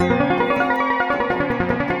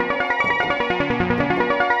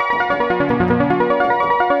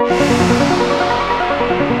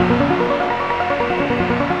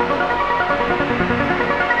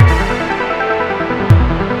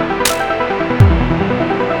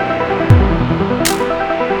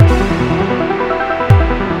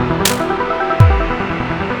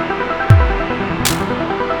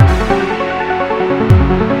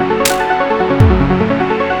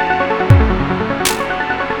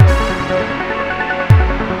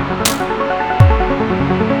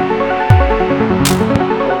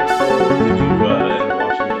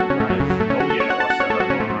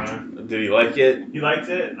it. He liked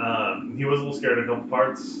it. He was a little scared of a couple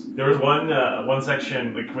parts. There was one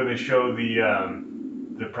section like where they show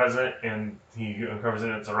the president and he uncovers it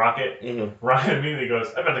and it's a rocket. Mm-hmm. Ryan immediately goes,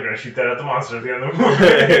 I bet they're going to shoot that at the monster at the end of the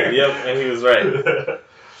movie. Yep, and he was right.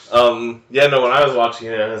 When I was watching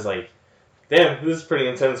it, I was like, damn, this is pretty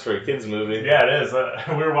intense for a kid's movie. Yeah, it is.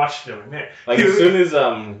 We were watching it. Man. Like, as soon as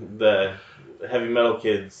the heavy metal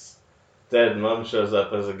kid's dead mom shows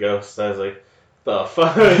up as a ghost, I was like, the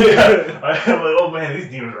fuck? Yeah. I'm like, oh man, these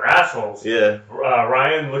demons are assholes. Yeah.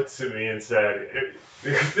 Ryan looked at me and said,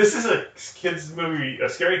 if this is a kids movie, a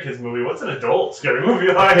scary kids movie, what's an adult scary movie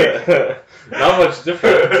like? Not much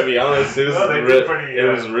different, to be honest. It was,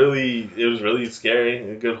 it was really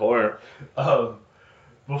scary. Good horror.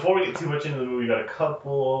 Before we get too much into the movie, we got a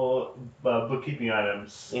couple bookkeeping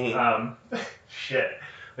items. Mm-hmm. Shit.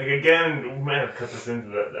 Like, again, we might have cut this into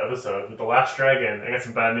the episode, but The Last Dragon, I got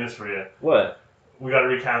some bad news for you. What? We got to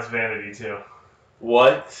recast Vanity, too.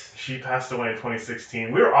 What? She passed away in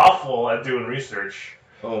 2016. We were awful at doing research.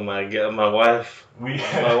 Oh my god, my wife. My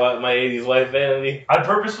 80s wife, Vanity. I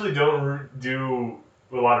purposely don't do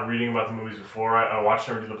a lot of reading about the movies before I watch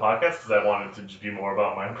them or do the podcast because I wanted to just be more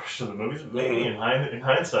about my impression of the movies. But maybe in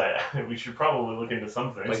hindsight, we should probably look into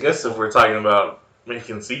some things. I guess if we're talking about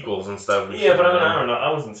making sequels and stuff. Yeah, but I don't know.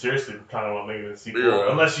 I wasn't seriously talking about making a sequel.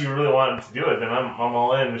 Yeah. Unless you really wanted to do it, then I'm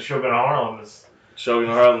all in. The Shogun of Harlem is... Shogun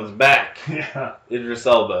of Harlem's back. Yeah. Idris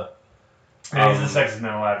Elba. Yeah, he's the sexiest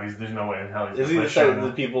man alive. There's no way in hell he's Is he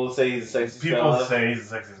the people say he's the sexiest man alive? People say he's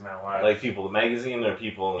the sexiest man alive. Like People, the magazine, or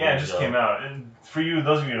People? Yeah, it just came out. And for you,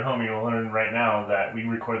 those of you at home, you'll learn right now that we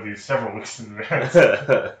record these several weeks in advance.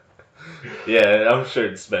 Yeah, I'm sure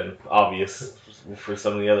it's been obvious for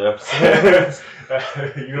some of the other episodes.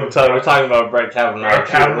 We're talking about Brett Kavanaugh.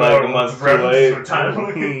 Like a month too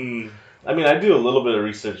late. I mean, I do a little bit of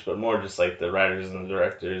research, but more just like the writers and the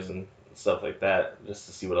directors and stuff like that, just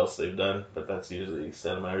to see what else they've done. But that's usually the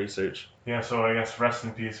extent of my research. Yeah, so I guess rest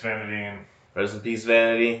in peace, Vanity. And rest in peace,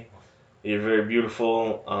 Vanity. You're very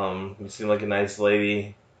beautiful. You seem like a nice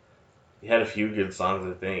lady. You had a few good songs,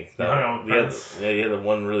 I think. You had the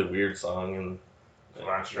one really weird song in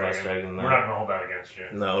Last Dragon. We're not going to hold that against you.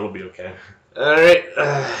 No, it'll be okay. Alright,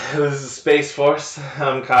 this is Space Force.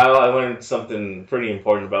 I'm Kyle. I learned something pretty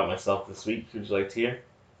important about myself this week. Would you like to hear?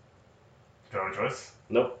 Do you have a choice?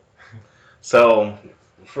 Nope. So,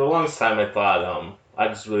 for the longest time I thought I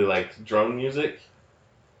just really liked drone music.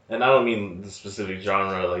 And I don't mean the specific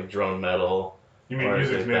genre, like drone metal. You mean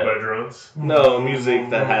music made by drones? No, music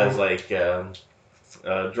that has like drone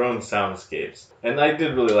soundscapes. And I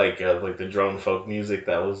did really like the drone folk music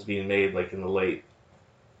that was being made like in the late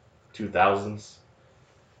 2000s.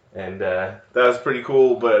 And that was pretty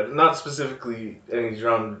cool, but not specifically any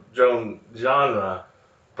drone genre.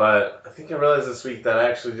 But I think I realized this week that I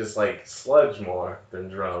actually just like sludge more than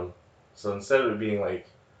drone. So instead of it being like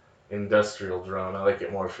industrial drone, I like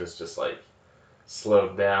it more if it's just like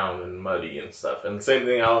slowed down and muddy and stuff. And the same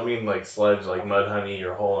thing, I don't mean like sludge like Mudhoney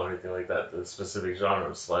or Hole or anything like that, the specific genre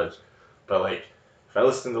of sludge. But like if I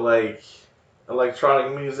listen to like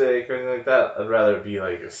electronic music or anything like that, I'd rather it be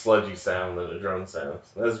like a sludgy sound than a drone sound.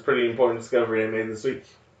 So that's a pretty important discovery I made this week.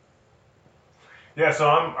 Yeah, so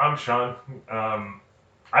I'm Sean.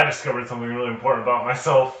 I discovered something really important about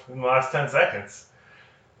myself in the last 10 seconds.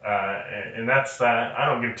 And that's that I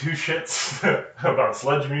don't give two shits about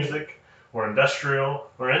sludge music or industrial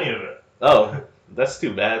or any of it. Oh, that's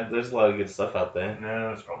too bad. There's a lot of good stuff out there. No,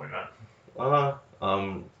 there's probably not.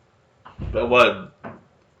 But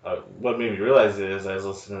what made me realize it is I was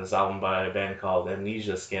listening to this album by a band called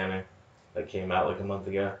Amnesia Scanner that came out like a month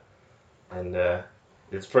ago. And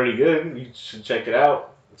it's pretty good. You should check it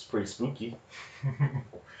out. It's pretty spooky.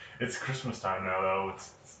 It's Christmas time now, though.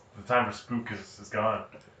 It's the time for spook is gone.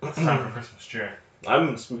 It's time for Christmas cheer.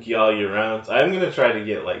 I'm spooky all year round. I'm going to try to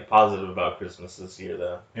get like positive about Christmas this year,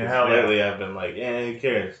 though. Yeah, lately I've been like, who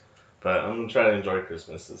cares? But I'm going to try to enjoy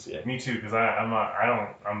Christmas this year. Me too, because I'm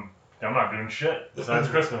not doing shit besides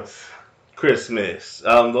Christmas. Christmas.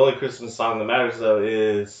 The only Christmas song that matters, though,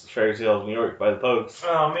 is Fairy Tale of New York by the Pogues.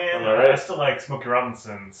 Oh, man. I still like Smokey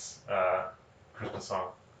Robinson's Christmas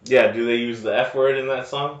song. Yeah, do they use the F word in that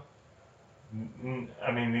song?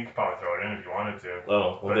 I mean, you could probably throw it in if you wanted to.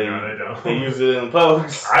 Oh, well, they don't. They use it in the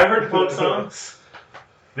Pogues. I've heard Pogue songs.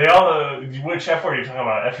 They all, which F word are you talking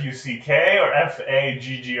about? F-U-C-K or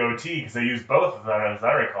F-A-G-G-O-T? Because they use both of them, as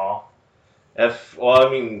I recall. I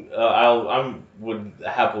would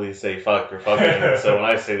happily say fuck or fucking. So when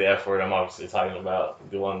I say the F word, I'm obviously talking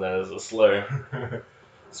about the one that is a slur.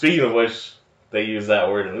 Speaking of which, they use that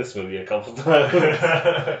word in this movie a couple times.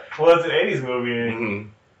 Well, it's an 80s movie. Mm-hmm.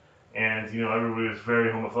 And, you know, everybody was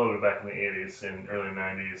very homophobic back in the 80s and early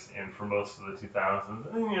 90s and for most of the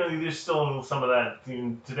 2000s. And, you know, there's still some of that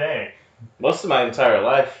even today. Most of my entire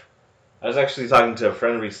life. I was actually talking to a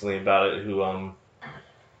friend recently about it who,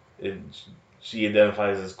 it, she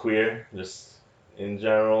identifies as queer, just in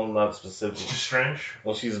general, not specific. It's just strange.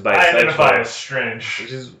 Well, she's bisexual. I identify as strange.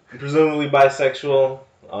 She's presumably bisexual,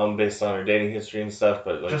 based on her dating history and stuff,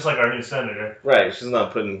 but just like our new senator. Right, she's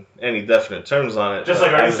not putting any definite terms on it. Just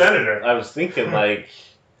like our new senator. I was thinking, like,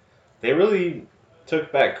 they really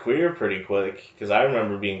took back queer pretty quick, because I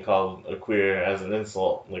remember being called a queer as an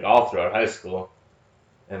insult, like, all throughout high school.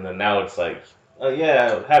 And then now it's like, oh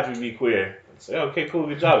yeah, happy to be queer. It's like, okay, cool,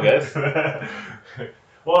 good job, guys.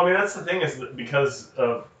 Well, I mean, that's the thing, is that because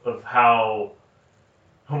of how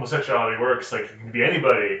homosexuality works, like, it can be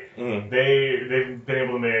anybody, they've been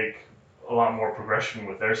able to make a lot more progression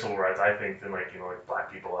with their civil rights, I think, than, like, you know, like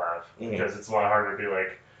black people have. Because it's a lot harder to be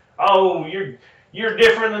like, oh, you're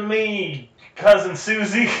different than me, cousin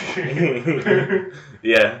Susie.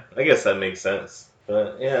 Yeah, I guess that makes sense.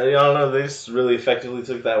 But, yeah, I don't know, they just really effectively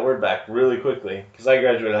took that word back really quickly. Because I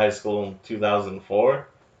graduated high school in 2004.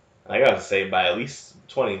 I gotta say, by at least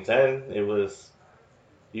 2010, it was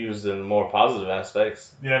used in more positive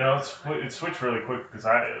aspects. Yeah, no, it switched really quick, because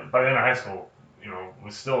by the end of high school, you know, it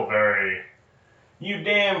was still very, you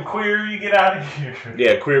damn queer, you get out of here.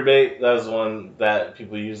 Yeah, queer bait, that was one that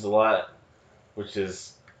people used a lot, which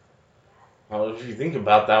is, well, if you think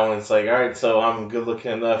about that one, it's like, alright, so I'm good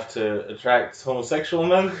looking enough to attract homosexual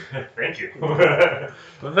men? Thank you. Well,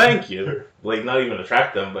 thank you. Like, not even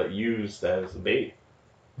attract them, but used as bait.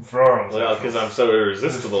 Well, because I'm so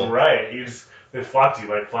irresistible. Right, they flock to you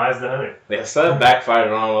like flies to honey. Yeah, so that backfired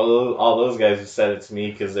on all those guys who said it to me,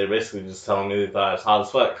 because they're basically just telling me they thought I was hot as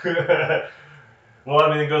fuck. Well, I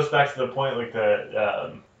mean, it goes back to the point, like,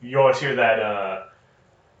 that you always hear that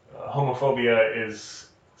homophobia is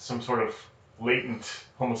some sort of latent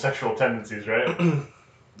homosexual tendencies, right?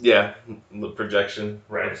 Yeah, the projection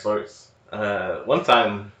right. of sorts. One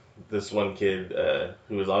time, this one kid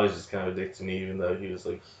who was always just kind of a dick to me, even though he was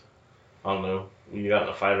like, I don't know, we got in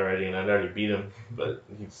a fight already and I'd already beat him, but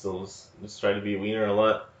he still was just tried to be a wiener a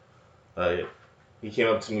lot. He came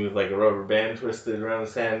up to me with like a rubber band twisted around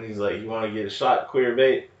his hand. He's like, "You want to get a shot, queer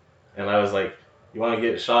bait?" And I was like, "You want to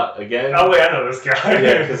get shot again?" Oh wait, I know this guy.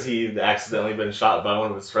 Yeah, because he'd accidentally been shot by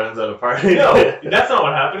one of his friends at a party. No, that's not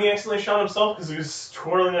what happened. He accidentally shot himself because he was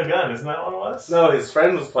twirling a gun. Isn't that what it was? No, his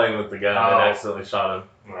friend was playing with the gun and accidentally shot him.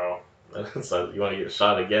 No. So, you want to get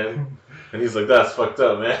shot again? And he's like, "That's fucked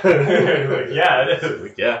up, man." Like, yeah, it is.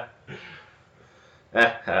 Like, yeah.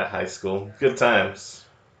 High school. Good times.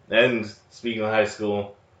 And speaking of high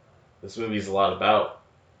school, this movie's a lot about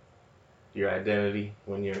your identity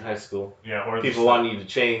when you're in high school. Yeah, or people want you to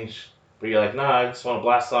change, but you're like, nah, I just want to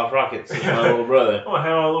blast off rockets with my little brother. I want to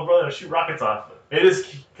have my little brother shoot rockets off. It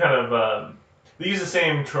is kind of, they use the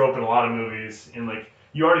same trope in a lot of movies, and like,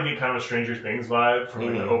 you already get kind of a Stranger Things vibe from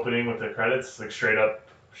like, the opening with the credits, like straight up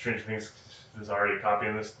Stranger Things is already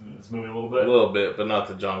copying this movie a little bit. A little bit, but not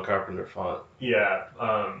the John Carpenter font. Yeah,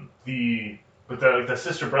 but the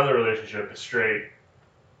sister-brother relationship is straight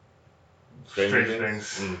Stranger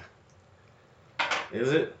Things.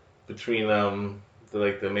 Is it? Between,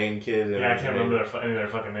 the main kid and... Yeah, I can't remember any of their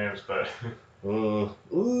fucking names, but... One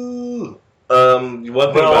thing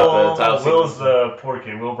about the title sequence... Will's the poor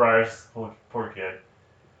kid. Will Breyer's the poor kid.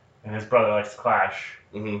 And his brother likes to clash.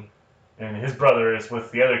 Mm-hmm. And his brother is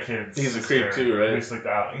with the other kids. He's a creep too, right? He's like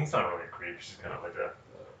he's not really a creep. He's just kind of like a...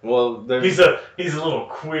 Well, he's a little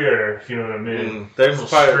queer, if you know what I mean. There's a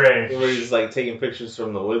part where he's like taking pictures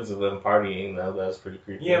from the woods of them partying. Though that was pretty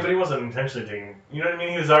creepy. Yeah, but he wasn't intentionally taking. You know what I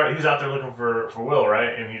mean? He was out there looking for Will,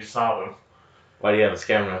 right? And he just saw them. Why do you have his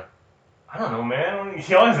camera? I don't know, man.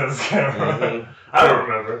 He always has his camera. Mm-hmm. I don't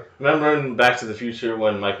remember. Remember in Back to the Future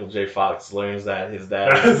when Michael J. Fox learns that his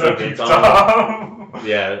dad is a peeping Tom?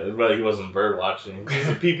 Yeah, but he wasn't bird watching. He's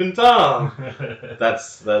a peeping Tom.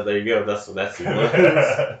 There you go. That's he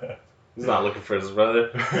was. He's not looking for his brother.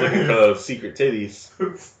 He's looking for those secret titties.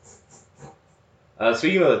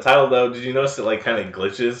 Speaking of the title, though, did you notice it like kind of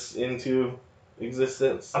glitches into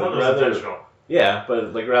existence? I thought it was intentional. Yeah,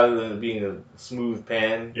 but like rather than it being a smooth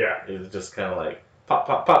pan, yeah, it was just kind of like pop,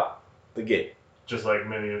 pop, pop, the gate. Just like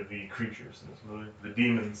many of the creatures in this movie, the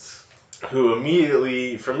demons. Who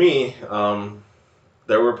immediately, for me,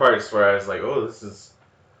 there were parts where I was like, "Oh, this is,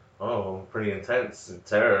 pretty intense and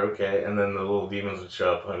terror." Okay, and then the little demons would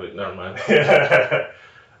show up. I'm like, "Never mind."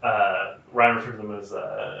 Ryan referred to them as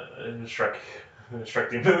Shrek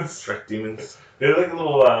Shrek demons. Shrek demons. They look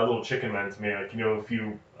like little chicken men to me. Like, if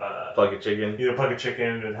you Plug a chicken. plug a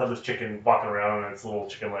chicken and have this chicken walking around on its little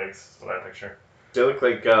chicken legs. That's what I picture. They look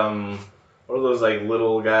like what are those like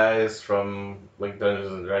little guys from like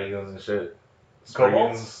Dungeons and Dragons and shit?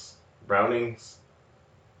 Kobolds? Brownings?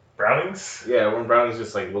 Brownings? Yeah, weren't Brownings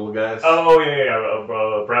just like little guys? Oh, yeah.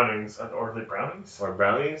 Brownings. Or are they brownies? Or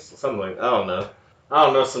Brownies? Something like I don't know.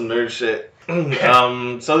 Some nerd shit.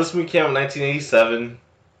 So this movie came out in 1987.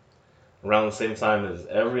 Around the same time as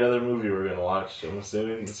every other movie we're gonna watch, I'm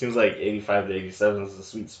assuming. It seems like 85 to 87 is the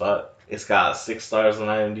sweet spot. It's got 6 stars on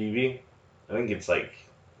IMDb. I think it's like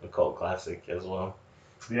a cult classic as well.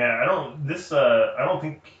 Yeah,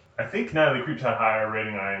 I think Night of the Creeps had higher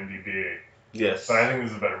rating on IMDb. Yes. But I think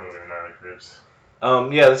this is a better movie than Night of the Creeps.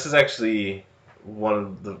 Yeah, this is actually one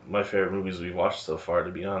of my favorite movies we've watched so far,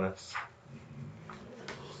 to be honest.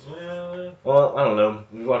 Well, I don't know.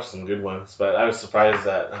 We watched some good ones, but I was surprised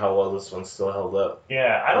at how well this one still held up.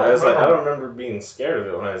 Yeah, I don't remember being scared of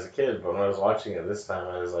it when I was a kid, but when I was watching it this time,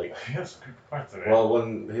 I was like, yes, good parts of it. well,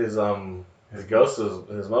 when his ghost,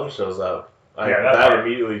 his mom shows up, that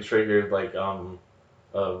immediately triggered like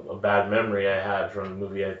a bad memory I had from the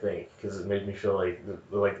movie, I think, because it made me feel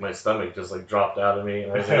like my stomach just like dropped out of me,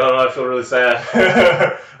 and I was like, oh no, I feel really sad.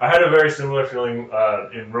 I had a very similar feeling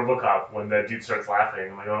in RoboCop when that dude starts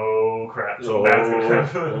laughing. I'm like, oh crap, something bad's gonna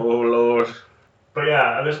happen. Oh lord. But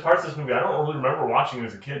yeah, there's parts of this movie I don't really remember watching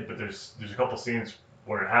as a kid, but there's a couple scenes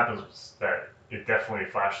where it happens that it definitely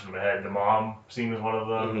flashes in my head. The mom scene is one of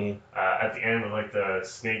them. Mm-hmm. At the end with like the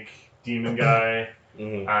snake demon guy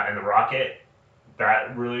Mm-hmm. And the rocket.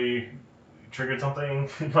 That really triggered something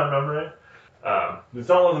in my memory. It's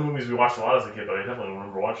not one of the movies we watched a lot as a kid, but I definitely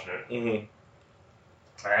remember watching it.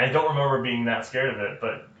 Mm-hmm. I don't remember being that scared of it,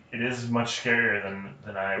 but it is much scarier than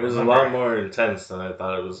I remember. It was a lot more intense than I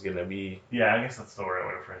thought it was going to be. Yeah, I guess that's the right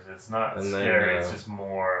way to phrase it. It's not scary, it's just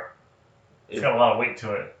more... It's got a lot of weight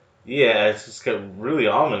to it. Yeah, it's just got really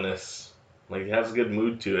ominous. Like, it has a good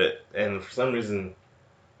mood to it. And for some reason...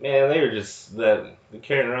 Man, they were just they're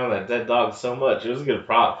carrying around that dead dog so much. It was a good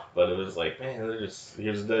prop, but it was like, man,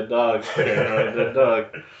 here's a dead dog, carrying around a dead dog.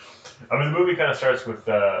 I mean, the movie kind of starts with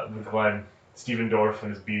Glenn, Stephen Dorff, and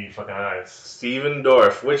his beady fucking eyes. Stephen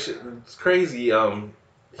Dorff, which is crazy.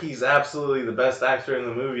 He's absolutely the best actor in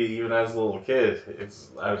the movie, even as a little kid.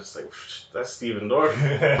 I was just like, that's Stephen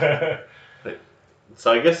Dorff.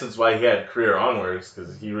 So I guess that's why he had career onwards,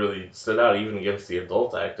 because he really stood out even against the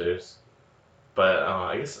adult actors. But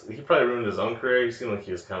I guess he probably ruined his own career. He seemed like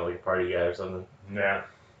he was kind of like a party guy or something. Yeah.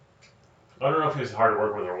 I don't know if he was hard to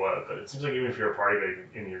work with or what, but it seems like even if you're a party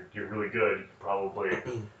guy and you're really good, you could probably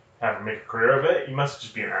have him make a career of it. You must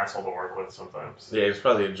just be an asshole to work with sometimes. Yeah, he's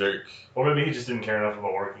probably a jerk. Or maybe he just didn't care enough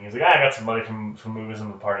about working. He's like, I got some money from movies in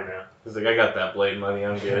the party now. He's like, I got that Blade money,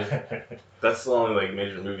 I'm good. That's the only like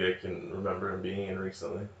major movie I can remember him being in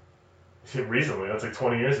recently. Recently, that's like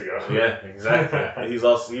 20 years ago. Yeah, exactly. He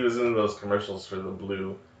was in those commercials for the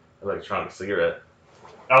blue electronic cigarette.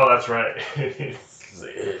 Oh, that's right.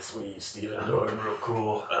 It's me, Stephen Dorff. Real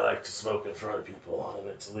cool. I like to smoke in front of people, and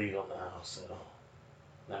it's illegal now, so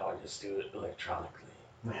now I just do it electronically.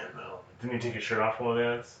 Man, no. Didn't he take his shirt off for one of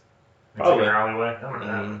the ads? Probably. In an alleyway? I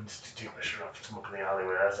remember that. Just take my shirt off and smoke in the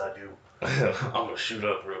alleyway, as I do. I'm gonna shoot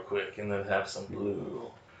up real quick and then have some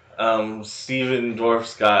blue. Stephen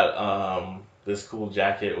Dorff's got this cool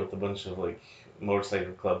jacket with a bunch of like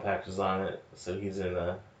motorcycle club patches on it. So he's in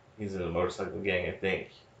a motorcycle gang, I think.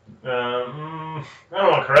 I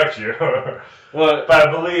don't want to correct you, What? but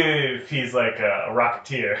I believe he's like a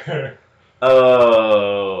rocketeer.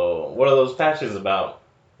 Oh, what are those patches about?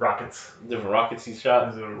 Rockets. Different rockets he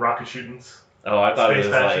shot? Rocket shootings. Oh, I thought Space it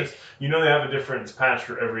was patches. like... You know they have a different patch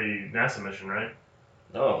for every NASA mission, right?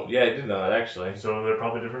 Oh, yeah, I did know that, actually. So they're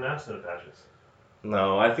probably different NASA patches.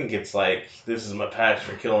 No, I think it's like, this is my patch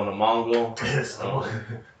for killing a Mongol.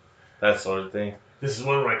 That sort of thing. This is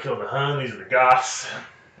one where I killed the Hun, these are the Goths.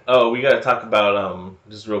 Oh, we gotta talk about,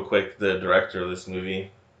 just real quick, the director of this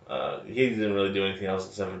movie. He didn't really do anything else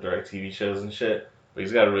except for direct TV shows and shit, but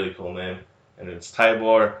he's got a really cool name, and it's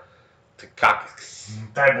Tibor Takacs.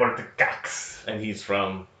 Tibor Takacs. And he's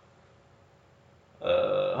from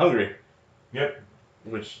Hungary. Yep.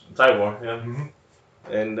 Which, Tibor, yeah. Mm-hmm.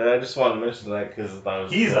 And I just wanted to mention that because I thought it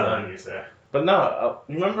was He's cool. a Hun, you say. But no,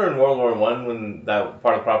 you remember in World War I when that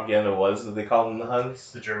part of propaganda was that they called them the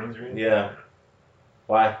Huns? The Germans, you mean? Yeah.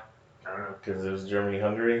 Why? I don't know. Because it was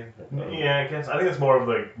Germany-Hungary? Yeah, I guess. I think it's more of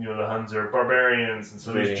like, the Huns are barbarians, and so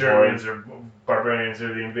Invading these Germans are barbarians,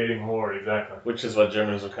 they're the invading horde, exactly. Which is what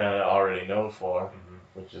Germans were kind of already known for,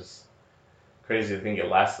 which is crazy to think it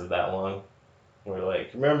lasted that long. We're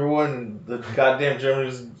like, remember when the goddamn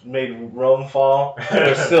Germans made Rome fall?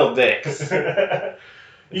 They're still dicks.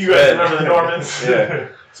 You guys remember the Normans? Yeah.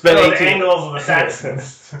 It's been the Angles of the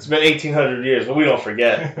Saxons. It's been 1,800 years, but we don't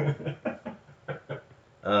forget.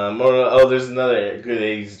 There's another good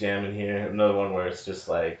 80s jam in here. Another one where it's just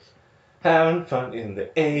like, having fun in the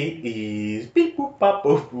 80s. Beep, boop, bop,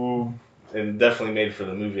 boop, boop. And definitely made for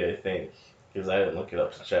the movie, I think. Because I didn't look it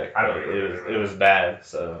up to check. It was bad,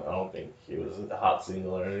 so I don't think it was a hot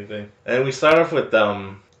single or anything. And we start off with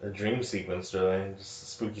a dream sequence, really. Just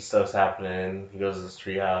spooky stuff's happening. He goes to this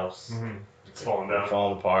treehouse. Mm-hmm. It's falling down.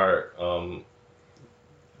 Falling apart.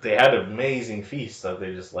 They had an amazing feast that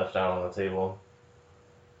they just left out on the table.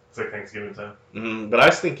 It's like Thanksgiving time. But I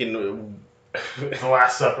was thinking... The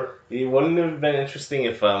Last Supper. It wouldn't have been interesting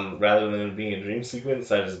if, rather than it being a dream sequence,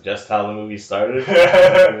 that is just how the movie started.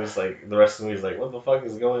 It was like, the rest of the movie's like, what the fuck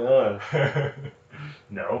is going on?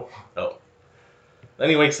 No. Oh. Then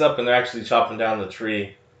he wakes up and they're actually chopping down the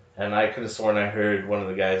tree, and I could have sworn I heard one of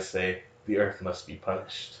the guys say, the earth must be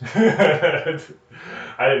punished. I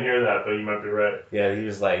didn't hear that, but you might be right. Yeah, he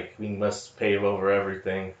was like, we must pave over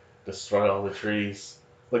everything, destroy all the trees.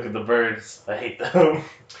 Look at the birds. I hate them.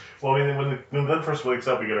 Well, I mean, when Glenn first wakes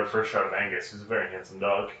up, we get our first shot of Angus, who's a very handsome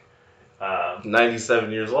dog.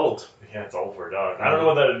 97 years old. Yeah, it's old for a dog. I don't know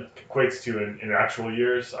what that equates to in actual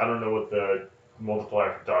years. I don't know what the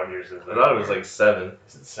multiplier for dog years is. I thought it was like 7.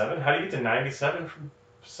 Is it 7? How do you get to 97 from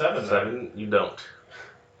 7? 7? You don't.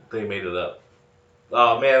 They made it up.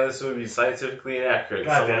 Oh man, this movie is scientifically inaccurate.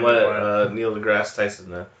 God Someone let Neil deGrasse Tyson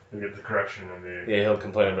know. You'll get the correction in the... Yeah, he'll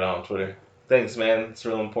complain about it on Twitter. Thanks, man. It's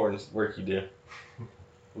real important work you do.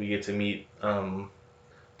 We get to meet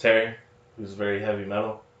Terry, who's very heavy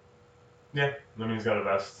metal. Yeah, I mean, he's got a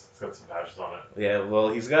vest. He's got some patches on it. Yeah, well,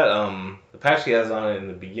 he's got the patch he has on it in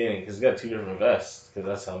the beginning, because he's got 2 different vests, because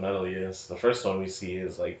that's how metal he is. The first one we see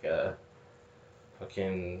is like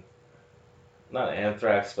fucking, not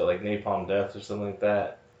anthrax, but like napalm death or something like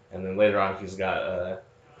that. And then later on he's got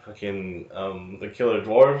fucking the killer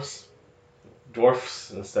dwarfs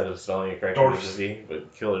instead of spelling it correctly with a Z,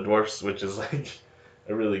 but killer dwarfs, which is like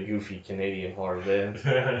a really goofy Canadian horror band.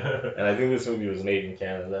 And I think this movie was made in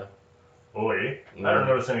Canada. Oi. I don't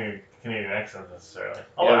notice any Canadian accents necessarily.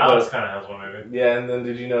 Oh, Yeah, Alice kind of has one maybe. Yeah, and then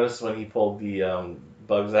did you notice when he pulled the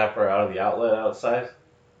bug zapper out of the outlet outside?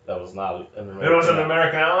 That was not an American outlet. It was an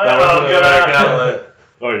American outlet? That was an American outlet.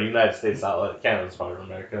 Or a United States outlet. Canada's part of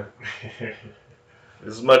America.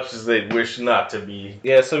 As much as they'd wish not to be.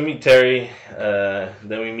 Yeah, so we meet Terry. Then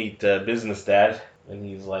we meet Business Dad. And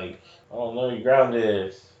he's like, oh no, you're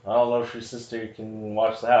grounded. I don't know if your sister can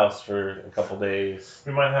watch the house for a couple days.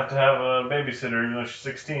 We might have to have a babysitter even though she's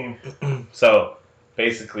 16. So,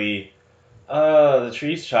 basically, the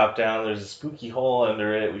tree's chopped down. There's a spooky hole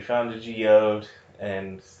under it. We found a geode.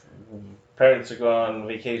 And parents are going on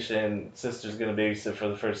vacation. Sister's going to babysit for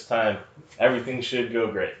the first time. Everything should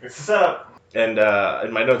go great. It's a setup. And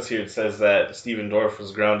in my notes here it says that Stephen Dorff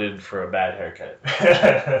was grounded for a bad haircut.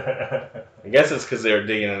 I guess it's because they were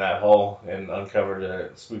digging in that hole and uncovered a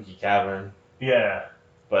spooky cavern. Yeah.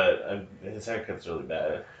 But his haircut's really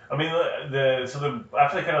bad. I mean,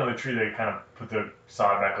 after they cut down the tree, they kind of put the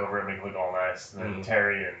sod back over it and make it look all nice. And then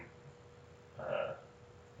Terry and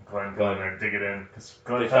Glenn go in there and dig it in. Because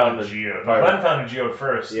Glenn found a geode. Glenn found a geode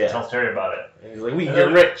first and tells Terry about it. And he's like, we can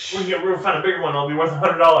get rich. We'll find a bigger one. It'll be worth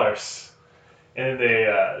 $100. And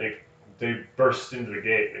then they burst into the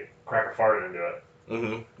gate. They crack a fart into it.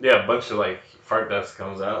 Mm-hmm. Yeah, a bunch of like fart dust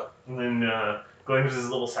comes out. And then Glenn gives his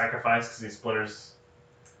little sacrifice because he splinters.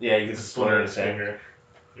 Yeah, he gets a splinter in his finger.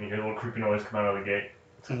 And you hear a little creepy noise come out of the gate.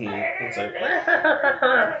 Mm-hmm. It's like,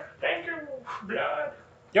 thank you, blood.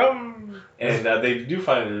 Yum! And they do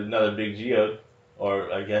find another big geode, or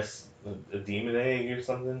I guess a demon egg or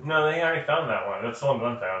something. No, they already found that one. That's the one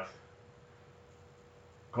Glenn found.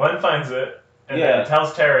 Glenn finds it. And then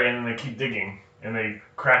tells Terry, and they keep digging, and they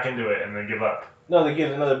crack into it, and they give up. No, they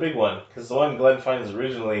get another big one, because the one Glenn finds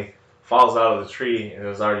originally falls out of the tree, and it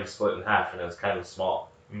was already split in half, and it was kind of small.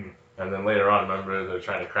 Mm. And then later on, remember, they're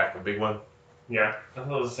trying to crack a big one? Yeah, I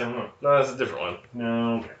thought it was the same one. No, it's a different one.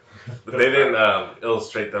 No. But they didn't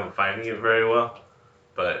illustrate them finding it very well,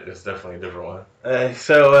 but it's definitely a different one.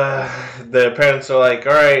 So the parents are like,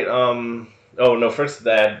 all right, oh, no, first the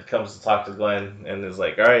dad comes to talk to Glenn and is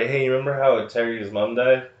like, all right, hey, you remember how Terry's mom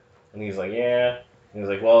died? And he's like, yeah. And he's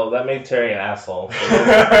like, well, that made Terry an asshole.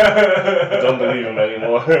 So don't believe him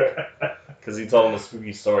anymore. Because he told him a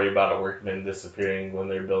spooky story about a workman disappearing when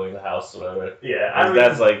they were building the house or whatever. Yeah. His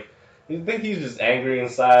dad's like, you think he's just angry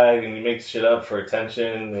inside and he makes shit up for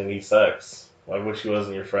attention and he sucks. I wish he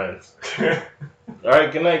wasn't your friends. All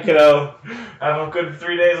right, good night, kiddo. Have a good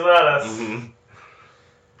 3 days without us. Mm-hmm.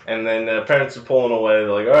 And then parents are pulling away.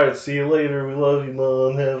 They're like, all right, see you later. We love you,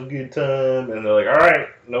 Mom. Have a good time. And they're like, all right,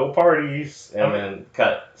 no parties. And then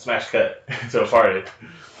smash cut to a party.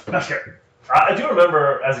 That's good. I do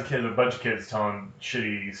remember as a kid, a bunch of kids telling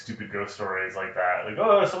shitty, stupid ghost stories like that. Like,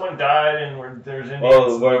 oh, someone died and there's Indians.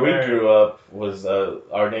 Well, where we grew up was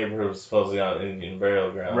our neighborhood was supposedly on Indian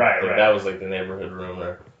burial ground. Right, That was like the neighborhood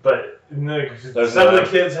rumor. But some of the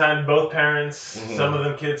kids had both parents. Mm-hmm. Some of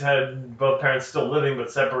them kids had both parents still living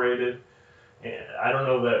but separated. And I don't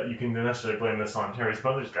know that you can necessarily blame this on Terry's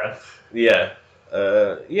mother's death. Yeah.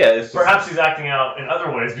 It's perhaps he's acting out in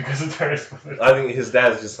other ways because of Terry's mother's death. I think his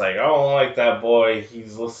dad's just like, I don't like that boy.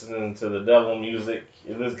 He's listening to the devil music.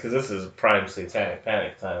 Because this is prime satanic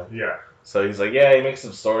panic time. Yeah. So he's like, yeah, he makes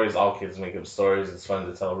up stories. All kids make up stories. It's fun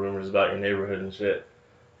to tell rumors about your neighborhood and shit.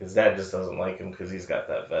 His dad just doesn't like him because he's got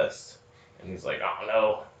that vest. And he's like, oh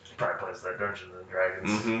no. He probably plays that Dungeons and Dragons.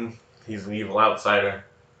 Mm-hmm. He's an evil outsider.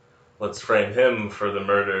 Let's frame him for the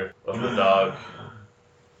murder of the dog.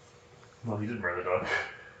 Well, he didn't murder the dog.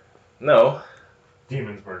 No.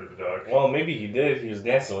 Demons murdered the dog. Well, maybe he did. He was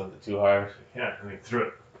dancing with it too hard. Yeah, and he threw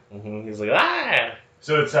it. Mm-hmm. He's like, ah!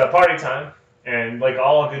 So it's party time. And like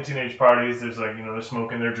all good teenage parties, there's like, they're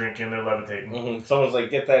smoking, they're drinking, they're levitating. Mm-hmm. Someone's like,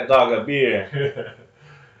 get that dog a beer.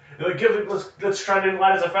 Like, let's try to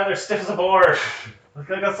light as a feather, stiff as a board.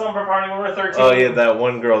 Like a slumber party when we're 13. Oh yeah, that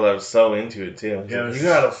one girl that was so into it too. Yeah, like, you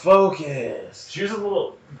gotta focus. She was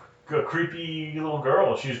a creepy little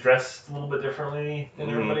girl. She was dressed a little bit differently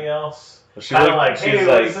than everybody else. She kind of like, hey,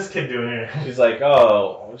 what is this kid doing here? She's like,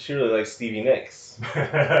 oh, she really likes Stevie Nicks.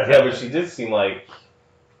 Yeah, but she did seem like,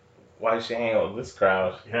 why did she hang out with this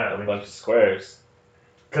crowd? Yeah, a bunch of squares.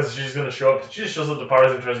 Because she's gonna show up. She just shows up to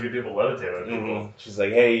parties and tries to get people levitating. Mm-hmm. She's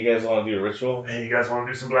like, hey, you guys want to do a ritual? Hey, you guys want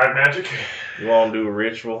to do some black magic? You want to do a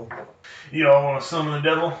ritual? You all want to summon the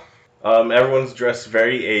devil? Everyone's dressed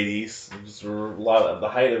very 80s. Just a lot of the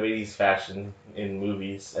height of 80s fashion in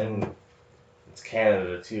movies, and it's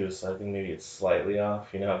Canada too, so I think maybe it's slightly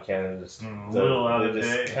off. You know how Canada just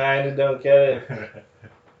kind of don't get it.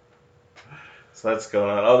 So that's going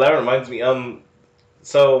on. Oh, that reminds me.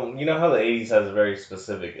 So you know how the 80s has a very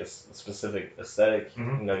specific aesthetic.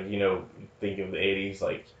 Mm-hmm. Think of the 80s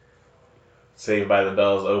like Saved by the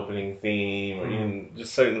Bell's opening theme, or even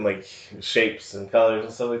just certain like shapes and colors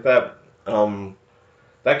and stuff like that.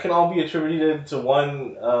 That can all be attributed to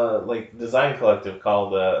one like design collective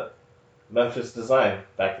called Memphis Design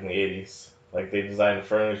back in the 80s. Like they designed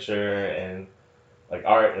furniture and like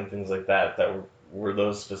art and things like that were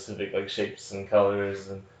those specific like shapes and colors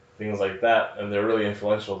and things like that, and they're really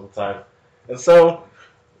influential at the time. And so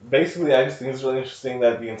basically I just think it's really interesting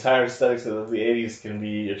that the entire aesthetics of the 80s can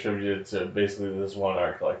be attributed to basically this one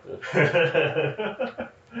art collective.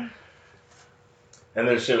 And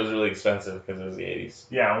their shit was really expensive because it was the 80s.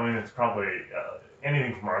 Yeah, I mean, it's probably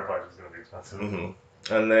anything from art collective is going to be expensive.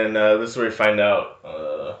 Mm-hmm. And then this is where we find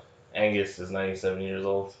out Angus is 97 years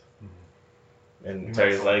old. And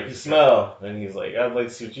Terry's like, you smell. And he's like, I'd like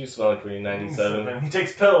to see what you smell like when you're 97. He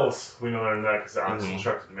takes pills. We know that because Alex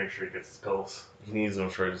instructed to make sure he gets his pills. He needs them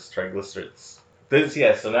for his triglycerides.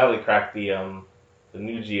 So now we crack the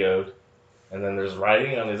new geode. And then there's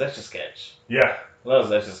writing on his Etch-a-Sketch. Yeah. Well, that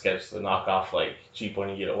was Etch-a-Sketch, the knockoff, like, cheap one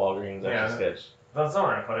you get at Walgreens Etch-a-Sketch. That's not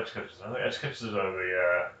right. Etch-a-Sketches. I think Etch-a-Sketches are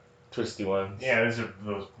the twisty ones. Yeah, these are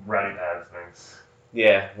those ratty pad things.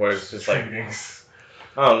 Yeah, where it's just like...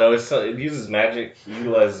 I don't know, it uses magic. He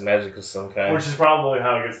utilizes magic of some kind. Which is probably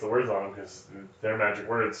how it gets the words on them, because they're magic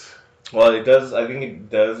words. Well, it does, I think it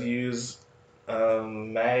does use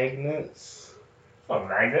magnets. Oh,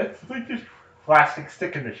 magnets? It's like just plastic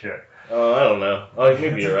sticking to shit. Oh, I don't know. Oh,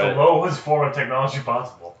 maybe you're right. The lowest form of technology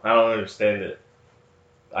possible. I don't understand it.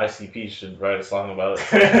 ICP should write a song about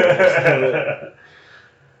it.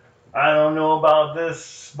 I don't know about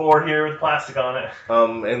this board here with plastic on it.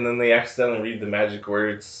 And then they accidentally read the magic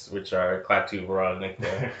words, which are Klaatu Barana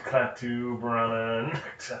Nectar. Klaatu Barana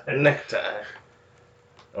Nectar. Nectar.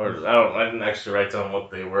 Or I didn't actually write down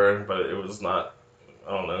what they were, but it was not.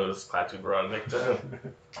 I don't know. It was Klaatu Barana Nectar.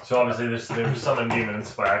 So obviously they were summoned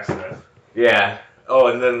demons by accident. Yeah. Oh,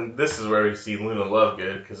 and then this is where we see Luna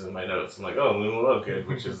Lovegood, because in my notes I'm like, oh, Luna Lovegood,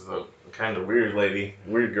 which is the kind of weird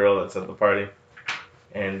girl that's at the party.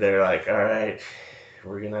 And they're like, all right,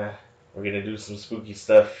 we're gonna do some spooky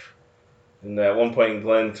stuff. And at one point,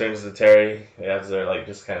 Glenn turns to Terry as they're like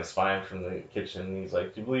just kind of spying from the kitchen. And he's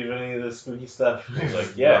like, "Do you believe in any of this spooky stuff?" And he's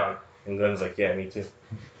like, "Yeah." And Glenn's like, "Yeah, me too."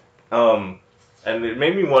 And it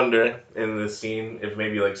made me wonder in this scene if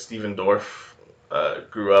maybe like Stephen Dorff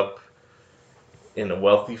grew up in a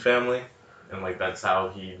wealthy family, and like that's how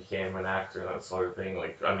he became an actor and that sort of thing.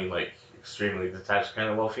 Like I mean, like extremely detached, kind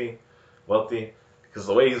of wealthy, because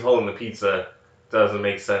the way he's holding the pizza doesn't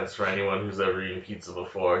make sense for anyone who's ever eaten pizza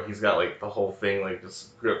before. He's got like the whole thing like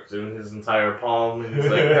just gripped in his entire palm, and he's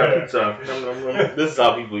like, "Yeah, pizza." This is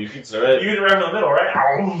how people eat pizza, right? You eat it right in the middle,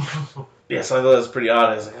 right? Yeah, so I thought that's pretty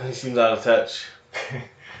odd. I was like, he seems out of touch.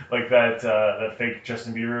 Like that fake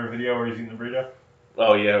Justin Bieber video where he's eating the burrito.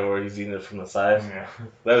 Oh yeah, where he's eating it from the side. Yeah.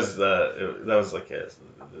 That was like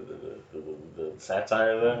the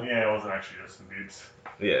satire though. Yeah, it wasn't actually Justin Bieber.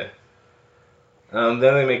 Yeah. Then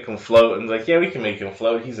they make him float, and like, yeah, we can make him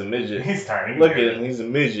float. He's a midget. He's tiny. Look at him, he's a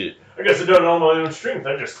midget. I guess I don't know my own strength.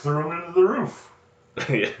 I just threw him into the roof.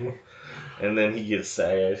 Yeah. And then he gets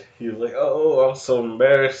sad. He was like, "Oh, I'm so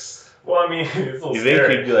embarrassed." Well, I mean, it's a little You scary.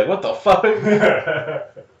 think he'd be like, "What the fuck?"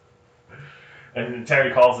 And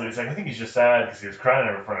Terry calls it. He's like, I think he's just sad because he was crying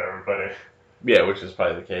in front of everybody. Yeah, which is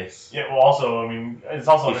probably the case. Yeah, well, also, I mean, it's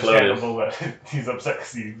also He understandable that he's upset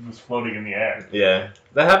because he was floating in the air. Yeah,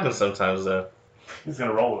 that happens sometimes though. He's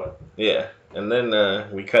gonna roll with it. Yeah, and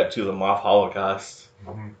then we cut to the moth holocaust.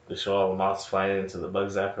 Mm-hmm. They show all the moths flying into the bug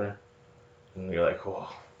zapper, and you're like, "Whoa,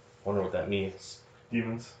 wonder what that means."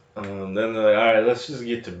 Demons. Then they're like, "All right, let's just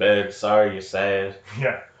get to bed. Sorry, you're sad.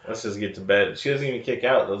 Yeah. Let's just get to bed." She doesn't even kick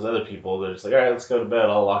out those other people. They're just like, "All right, let's go to bed.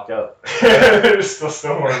 I'll lock up." There's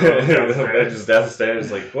still more of those They're downstairs. just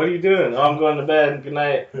downstairs, like, "What are you doing?" "Oh, I'm going to bed. Good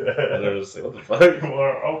night." And they're just like, "What the fuck?"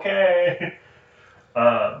 Or, okay.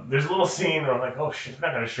 There's a little scene where I'm like, oh shit, they're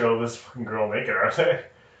not gonna show this fucking girl naked, are they?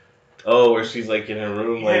 Oh, where she's like in her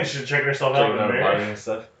room, Yeah, like she's checking herself out checking in the out her body mirror. and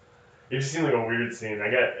stuff. It just seemed like a weird scene. I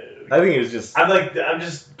think it was just. I'm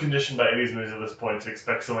just conditioned by 80s movies at this point to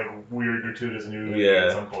expect some like weird gratuitous nudity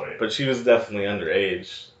at some point. But she was definitely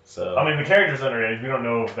underage, so. I mean, the character's underage. We don't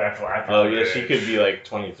know if the actual actor. Oh yeah, she could be like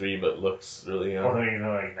 23, but looks really young. Or maybe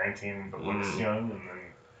like 19, but looks young, and then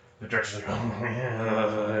the director's like, oh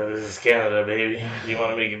yeah, This is Canada, baby. You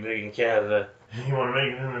want to make it big in Canada. you want to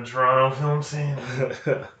make it in the Toronto film scene?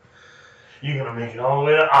 You're gonna make it all the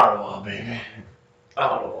way to Ottawa, baby.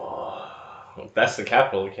 Ottawa. That's the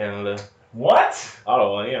capital of Canada. What?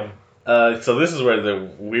 Ottawa, yeah. So this is where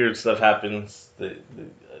the weird stuff happens.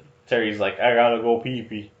 Terry's like, "I gotta go pee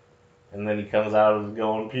pee," and then he comes out of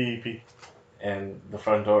going pee pee, and the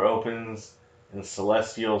front door opens, and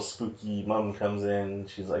celestial spooky mom comes in.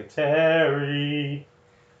 She's like, "Terry,"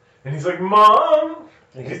 And he's like, Mom.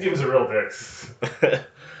 His name's a real dicks.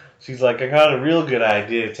 She's like, "I got a real good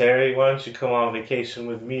idea, Terry. Why don't you come on vacation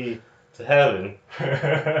with me to heaven?"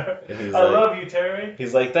 And he's I like, love you, Terry.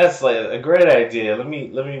 He's like, "That's like a great idea. Let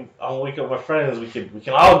me. I'll wake up my friends. We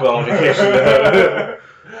can all go on vacation to heaven."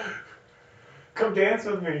 Come dance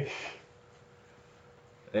with me.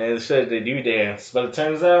 And instead they do dance, but it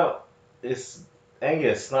turns out it's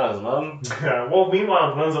Angus, not his mom. Well,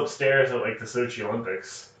 meanwhile, the ones upstairs at like the Sochi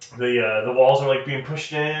Olympics, the walls are like being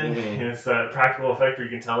pushed in. Mhm. And it's that practical effect where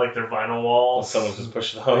you can tell like they're vinyl walls. Someone's just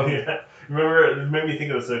pushing on. Yeah. Remember, it made me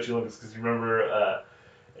think of the Sochi Olympics because you remember,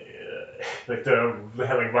 like they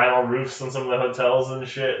had like vinyl roofs on some of the hotels and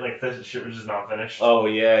shit. Like this shit was just not finished. Oh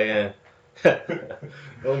yeah.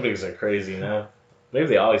 Olympics are crazy now. Maybe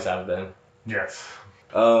they always have been. Yes.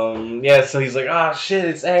 Yeah. So he's like, "Ah, shit,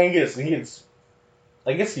 it's Angus," and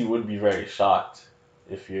I guess he would be very shocked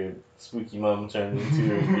if your spooky mom turned into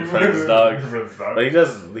your friend's dog. But he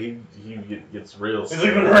doesn't. He gets real. He's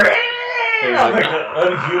scared. like, He's like like,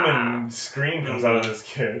 an unhuman scream comes out of this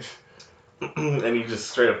kid. and he just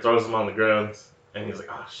straight up throws him on the ground, and he's like,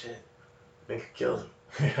 "Oh shit, I think I killed him."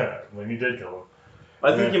 Yeah, when he did kill him.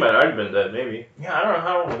 I think he might have already been dead, maybe. Yeah, I don't know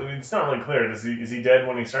how. I mean, it's not really clear. Is he dead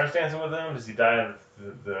when he starts dancing with him? Does he die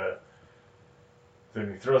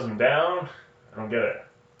then he throws him down? I don't get it.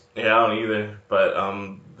 Yeah, I don't either. But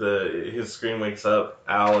his scream wakes up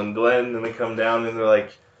Al and Glenn, and they come down and they're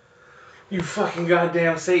like, "You fucking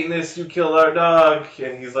goddamn Satanist! You killed our dog!"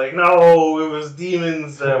 And he's like, "No, it was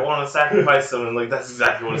demons that want to sacrifice him." And like, that's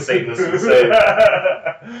exactly what a Satanist would say.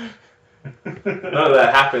 None of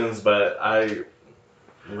that happens, but I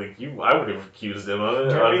would have accused him of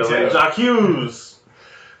it. Yeah, I'd me be too. like, "J'accuse!"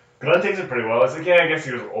 Glenn takes it pretty well. It's like, yeah, I guess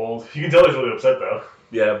he was old. You can tell he's really upset though.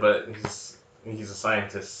 Yeah, but he's a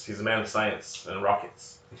scientist. He's a man of science and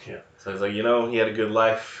rockets. Yeah. So he's like, he had a good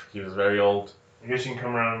life. He was very old. I guess you can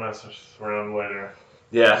come around and mess around later.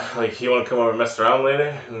 Yeah, like, you want to come over and mess around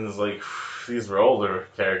later? And it's like, these were older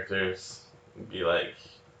characters. You'd be like,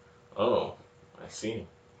 oh, I see.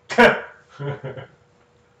 And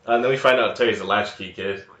then we find out Terry's a latchkey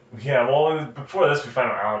kid. Yeah, well, before this, we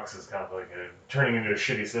find out Alex is kind of like turning into a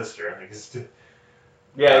shitty sister. I think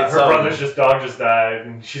Yeah, her brother's dog just died,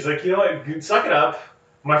 and she's like, you know what, suck it up.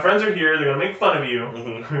 My friends are here. They're gonna make fun of you.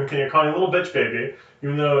 Mm-hmm. Okay, you're calling you a little bitch baby,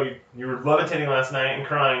 even though you were levitating last night and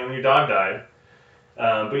crying and your dog died. But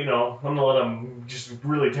I'm gonna let them just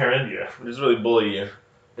really tear into you. Just really bully you.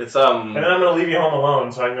 It's And then I'm gonna leave you home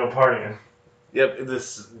alone so I can go partying. Yep.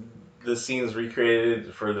 This scene's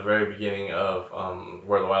recreated for the very beginning of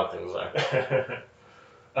Where the Wild Things Are.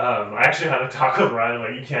 I actually had a talk with Ryan.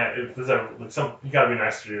 Like, you can't. If there's ever you gotta be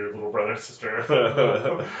nice to your little brother and sister.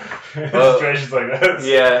 Situations like this.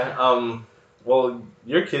 Yeah. Well,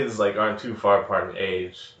 your kids aren't too far apart in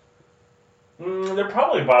age. They're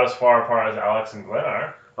probably about as far apart as Alex and Glenn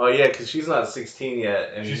are. Oh yeah, because she's not 16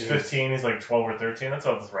 yet, and she's 15. He's 12 or 13. That's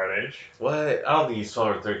about the right age. What? I don't think he's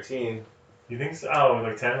 12 or 13. You think so?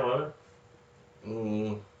 Oh, 10,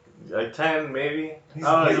 11? 10 maybe. He's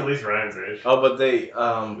at least Ryan's age. Oh, but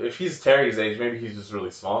if he's Terry's age, maybe he's just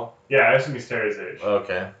really small. Yeah, I assume he's Terry's age.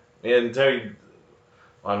 Okay. And Terry's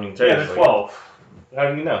they're 12.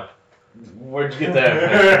 How do you know? Where'd you get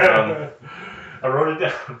that? I wrote it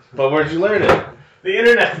down. But where'd you learn it? The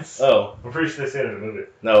internet. Oh. I'm pretty sure they say it in the movie.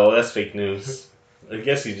 No, that's fake news. I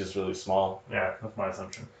guess he's just really small. Yeah, that's my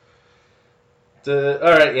assumption.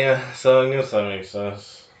 Alright, yeah, so I guess that makes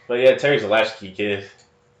sense. But yeah, Terry's a latchkey kid.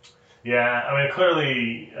 Yeah, I mean,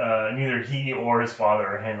 clearly neither he or his father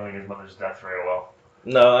are handling his mother's death very well.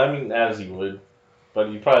 No, I mean, as he would. But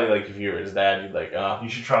you probably, if you were his dad, you'd You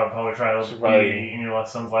should probably try to be in your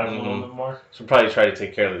son's life a little bit more. Should probably try to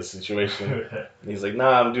take care of the situation. And he's like,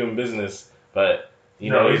 nah, I'm doing business. But,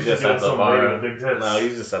 he's just at the bar. No,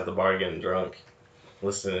 he's just at the bar getting drunk.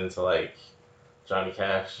 Listening to, Johnny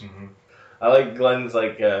Cash. Mm-hmm. I like Glenn's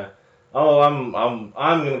I'm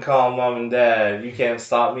gonna call mom and dad. You can't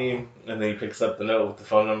stop me. And then he picks up the note with the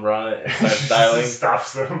phone number on it and starts dialing.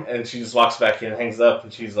 Stops them. And she just walks back in, hangs up,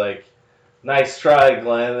 and she's like, "Nice try,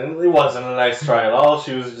 Glenn." And it wasn't a nice try at all.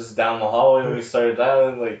 She was just down the hallway when we started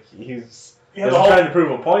dialing. He's trying to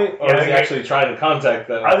prove a point, or is he actually trying to contact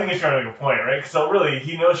them? I think he's trying to make a point, right? So really,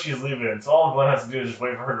 he knows she's leaving. So all Glenn has to do is just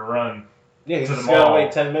wait for her to run. Yeah, he's just gotta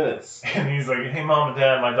wait 10 minutes. And he's like, "Hey, mom and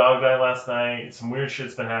dad, my dog died last night. Some weird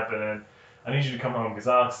shit's been happening. I need you to come home because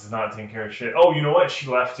Alex is not taking care of shit." Oh, you know what? She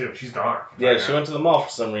left too. She's gone. Yeah, she went to the mall for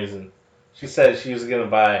some reason. She said she was gonna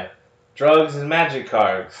buy drugs and magic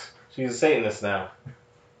cards. She's a Satanist now.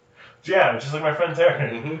 Yeah, just like my friend Terry.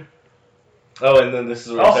 Mm-hmm. Oh, and then this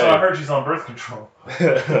is where also, I heard she's on birth control.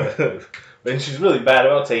 And she's really bad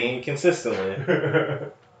about taking it consistently.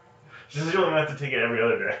 She says you only have to take it every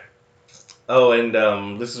other day. Oh,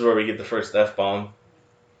 and this is where we get the first F-bomb.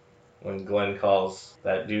 When Glenn calls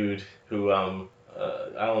that dude who, I don't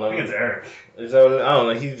know. I think it's Eric. Is that what, I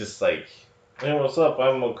don't know. He's just like, "Hey, what's up?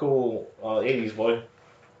 I'm a cool 80s boy."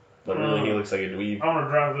 But really, he looks like a dweeb. I'm gonna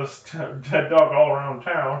drive this dead dog all around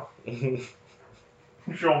town.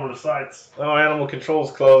 Show him the sights. Oh, animal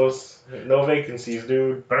control's closed. No vacancies,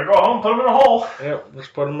 dude. Better go home, put him in a hole. Yep,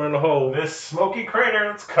 just put him in a hole. This smoky crater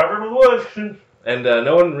that's covered with wood. And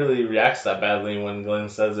no one really reacts that badly when Glenn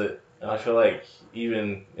says it. And I feel like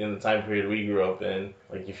even in the time period we grew up in,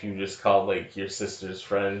 if you just called your sister's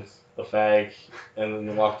friend a fag and then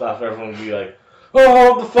you walked off, everyone would be like,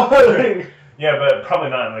 "Oh, what the fuck?" Yeah, but probably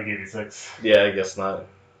not in 86. Yeah, I guess not.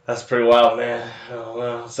 That's pretty wild, man. I don't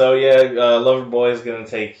know. So yeah, Loverboy is gonna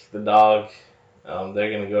take the dog.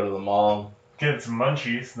 They're gonna go to the mall, get some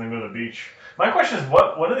munchies, and then go to the beach. My question is,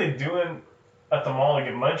 what are they doing at the mall to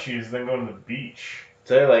get munchies, and then go to the beach?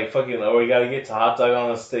 So they're like, we gotta get to Hot Dog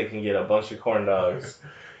on a Stick and get a bunch of corn dogs.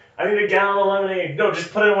 I need a gallon of lemonade. No,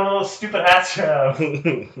 just put it in one of those stupid hats you have.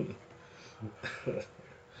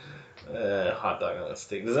 Hot Dog on a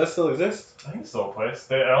Stick. Does that still exist? I think it's still a place.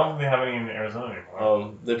 I don't think they have any in Arizona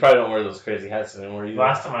anymore. They probably don't wear those crazy hats anymore either.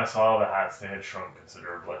 Last time I saw the hats, they had shrunk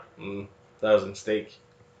considerably. That was a mistake.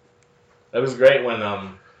 It was great when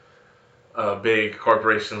big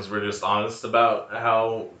corporations were just honest about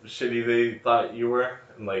how shitty they thought you were.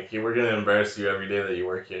 And we're gonna embarrass you every day that you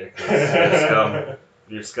work here. 'Cause you're scum.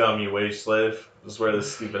 You're scum, you wage slave. Just wear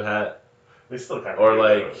this stupid hat. They still kind of.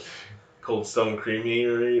 Or Cold Stone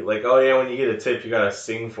Creamery. Oh yeah, when you get a tip, you gotta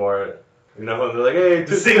sing for it. And they're like, "Hey,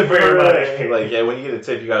 to sing for your money." Yeah, when you get a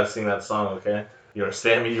tip, you gotta sing that song, okay? You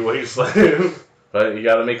understand me, you wage slave? But you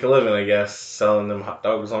gotta make a living, I guess, selling them hot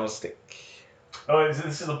dogs on a stick. Oh,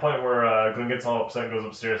 this is the point where Glenn gets all upset, goes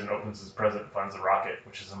upstairs, and opens his present and finds a rocket,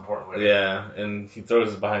 which is important later. Yeah, and he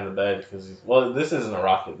throws it behind the bed because this isn't a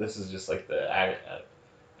rocket. This is just the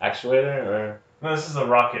actuator, or no, this is a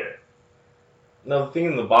rocket. No, the thing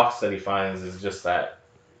in the box that he finds is just that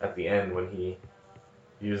at the end when he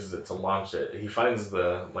uses it to launch it. He finds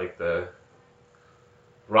the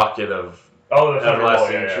rocket of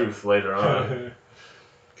everlasting truth later on.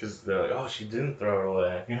 Because they're like, oh, she didn't throw it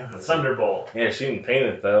away. Yeah, the thunderbolt. Yeah, she didn't paint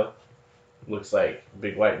it though. Looks like a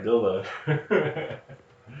big white dildo. I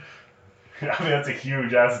mean, that's a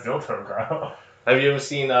huge ass dildo, girl. Have you ever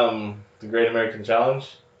seen the Great American Challenge?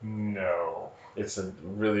 No. It's a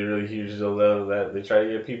really, really huge dildo that they try to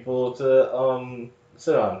get people to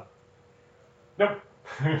sit on. Nope.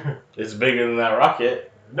 It's bigger than that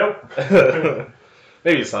rocket. Nope.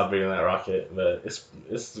 Maybe it's not bigger than that rocket, but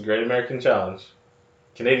it's the Great American Challenge.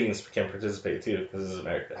 Canadians can participate too, because this is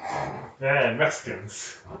America. And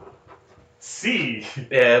Mexicans. See.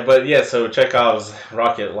 Yeah, but yeah, so Chekhov's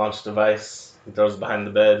rocket launch device, he throws it behind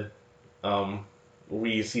the bed.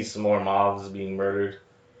 We see some more moths being murdered,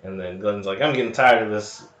 and then Glenn's like, I'm getting tired of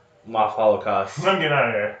this moth holocaust. I'm getting out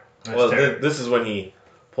of here. Well, this is when he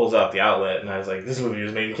pulls out the outlet, and I was like, this movie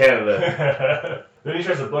was made in Canada. Then he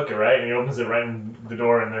tries to book it, right? And he opens it right in the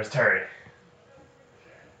door, and there's Terry.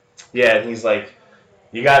 Yeah, and he's like,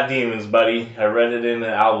 you got demons, buddy. I read it in an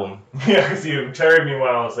album. Yeah, because Terry,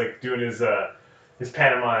 meanwhile, is like doing his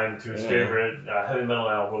pantomime to his favorite heavy metal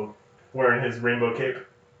album, wearing his rainbow cape.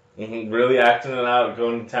 Mm-hmm. Really acting it out,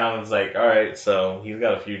 going to town. It's like, all right, so he's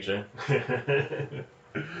got a future.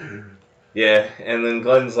 Yeah, and then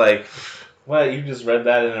Glenn's like, what? You just read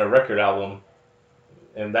that in a record album.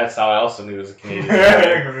 And that's how I also knew it was a Canadian.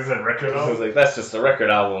 Yeah, because he said record album. I was like, that's just a record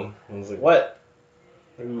album. And I was like, what?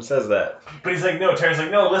 Who says that? But he's like, no. Terry's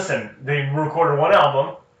like, no, listen. They recorded one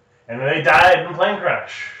album, and then they died in a plane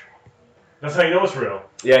crash. That's how you know it's real.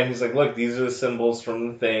 Yeah, and he's like, look, these are the symbols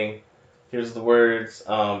from the thing. Here's the words.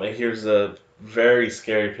 And here's a very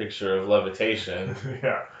scary picture of levitation.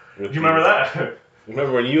 Yeah. Do you remember that?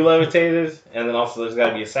 Remember when you levitated? And then also there's got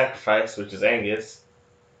to be a sacrifice, which is Angus.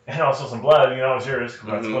 And also some blood. You know, it's yours.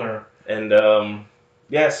 That's winter. And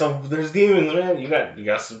yeah, so there's demons, man. You got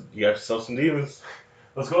yourself some demons.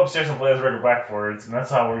 Let's go upstairs and play this record backwards, and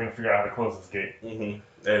that's how we're gonna figure out how to close this gate.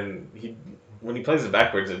 Mm-hmm. And when he plays it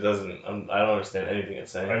backwards, it doesn't. I don't understand anything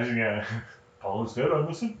it's saying. Paul is dead. I'm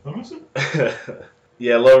missing.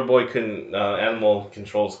 Yeah, Loverboy couldn't. Animal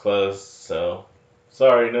controls closed, so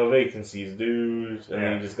sorry, no vacancies, dude. And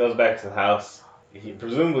then he just goes back to the house.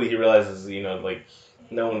 Presumably he realizes, like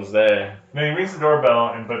no one's there. Then he rings the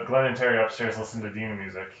doorbell, but Glenn and Terry upstairs listen to demon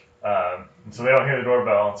music. So they don't hear the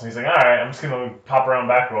doorbell. So he's like, alright, I'm just going to pop around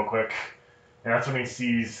back real quick. And that's when he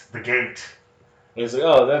sees the gate. And he's like,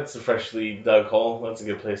 oh, that's a freshly dug hole. That's a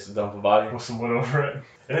good place to dump a body. With some wood over it.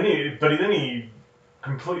 And then he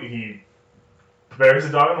completely buries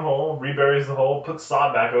the dog in the hole, reburies the hole, puts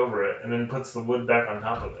sod back over it, and then puts the wood back on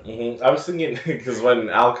top of it. Mm-hmm. I was thinking, because when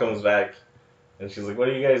Al comes back, and she's like, what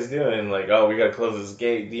are you guys doing? Like, oh, we got to close this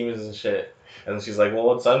gate, demons and shit. And she's like, well,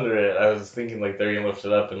 what's under it? I was thinking, like, they're going to lift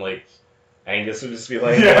it up and, like, Angus would just be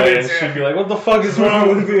laying there, and she'd be like, what the fuck is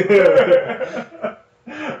wrong with you?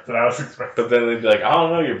 That's what I was expecting. But then they'd be like, I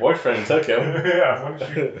don't know, your boyfriend took him. Yeah,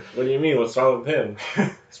 what do you mean? What's wrong with him?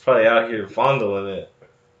 He's probably out here fondling it.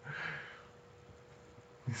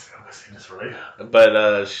 This right?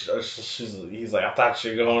 But he's like, I thought you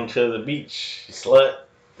were going to the beach, you slut.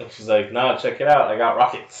 And she's like, nah, check it out. I got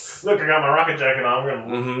rockets. Look, I got my rocket jacket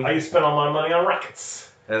on. I used to spend all my money on rockets.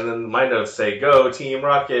 And then my notes say, go Team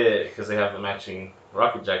Rocket, because they have the matching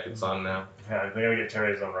rocket jackets on now. Yeah, they gotta get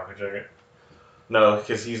Terry's own rocket jacket. No,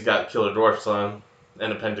 because he's got Killer Dwarfs on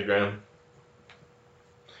and a pentagram.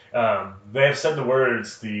 They have said the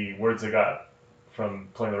words they got from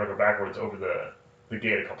playing the record backwards over the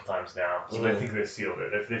gate a couple times now. So they think they sealed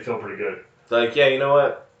it. They feel pretty good. They're like, yeah, you know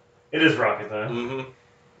what? It is rocket time. Mm-hmm.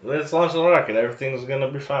 Let's launch the rocket. Everything's gonna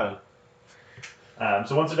be fine.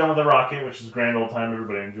 So once they're done with the rocket, which is a grand old time,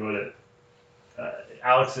 everybody enjoyed it.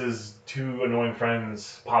 Alex's two annoying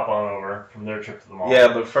friends pop on over from their trip to the mall.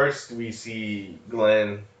 Yeah, but first we see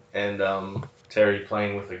Glenn and Terry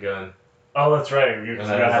playing with a gun. Oh, that's right. And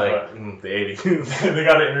I was like, the 80s. They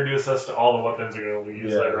got to introduce us to all the weapons they're going to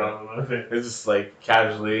use later on in the movie. It's just like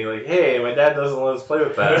casually, like, hey, my dad doesn't let us play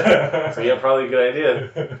with that. So yeah, probably a good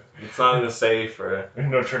idea. It's not in the safe or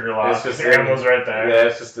no trigger lock. It's just the ammo's right there. Yeah,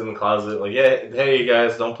 it's just in the closet. Like, yeah, hey, you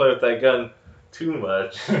guys, don't play with that gun too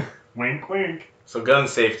much. Wink, wink. So gun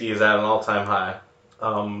safety is at an all-time high.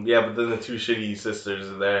 Yeah, but then the two shitty sisters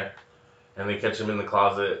are there, and they catch him in the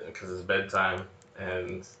closet because it's bedtime,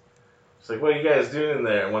 and it's like, what are you guys doing in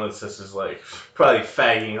there? And one of the sisters like, probably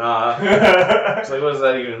fagging off. It's like, what does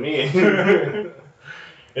that even mean?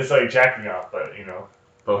 It's like jacking off, but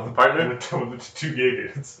Both the partner? With the two gay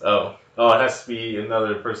dudes. Oh, it has to be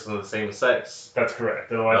another person of the same sex. That's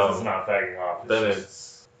correct. Otherwise, it's not fagging off. Then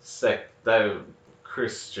it's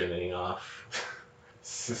Christianing off.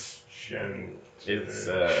 Cisgen. It's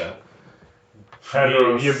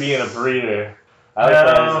you're being a breeder. I like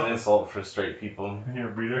that as an insult for straight people. You're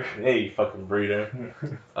a breeder. Hey, you fucking breeder.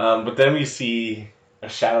 But then we see a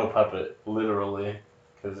shadow puppet, literally,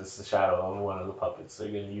 because it's the shadow of one of the puppets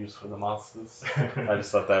they're going to use for the monsters. I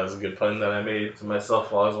just thought that was a good pun that I made to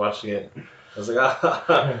myself while I was watching it. I was like,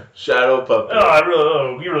 ah, shadow puppet.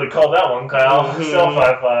 You really called that one, Kyle. Still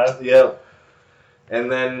 5'5". Yep.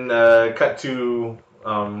 And then cut to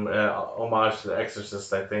homage to The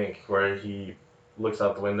Exorcist, I think, where he looks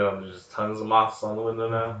out the window and there's just tons of moths on the window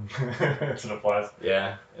now. That's what applies.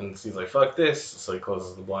 Yeah, and he's like, fuck this, so he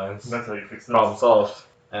closes the blinds. That's how you fix this. Problem solved.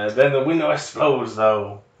 Then the window explodes,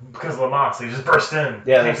 though. Because of the moths, they just burst in.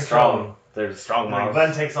 Yeah, they're strong. They're strong moths.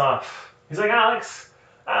 Glenn takes off. He's like, Alex,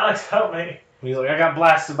 help me. He's like, I got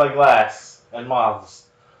blasted by glass and moths.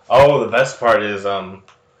 Oh, the best part is,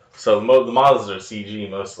 so the moths are CG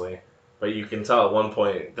mostly, but you can tell at one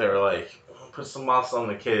point they were like, put some moths on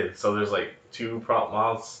the kid. So there's like 2 prop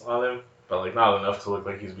moths on him, but like not enough to look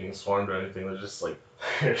like he's being swarmed or anything. They're just like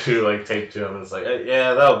 2 like taped to him, and it's like,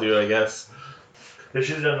 yeah, that'll do, I guess. They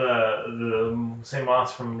should have done the same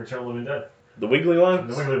moths from Return of the Living Dead. The wiggly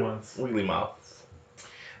ones? The wiggly ones. Wiggly moths.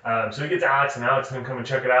 So he gets Alex, and Alex can come and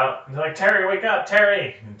check it out. And they're like, Terry, wake up,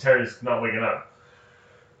 Terry! And Terry's not waking up.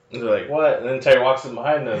 And they're like, what? And then Terry walks in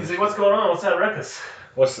behind them. He's like, what's going on? What's that ruckus?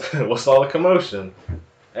 What's all the commotion?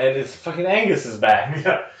 And it's fucking Angus is back.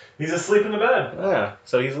 Yeah, he's asleep in the bed. Yeah,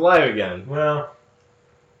 so he's alive again. Well.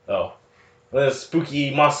 Oh. Then a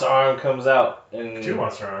spooky monster arm comes out. And 2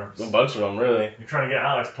 monster arms. A bunch of them, really. You're trying to get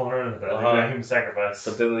Alex pulling her in the bed. Like human sacrifice.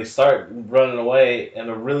 But then they start running away, and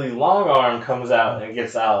a really long arm comes out and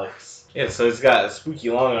gets Alex. Yeah, so he's got a spooky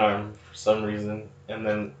long arm for some reason. And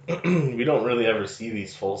then we don't really ever see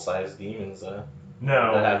these full-size demons, No.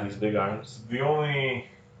 that have these big arms. The only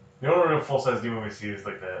real full-size demon we see is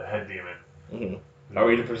like the head demon. Mm-hmm. Are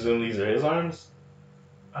we to presume these are his arms?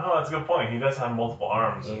 Oh, that's a good point. He does have multiple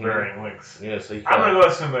arms with varying lengths. Yeah, so I'm gonna go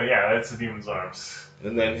assume that, yeah, that's the demon's arms.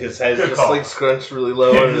 And then his head's Good just call. like scrunched really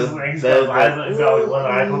low. He's got like one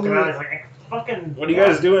eye looking at it. He's like, fucking. What are you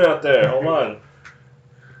guys doing out there? Hold on.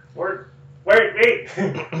 Wait.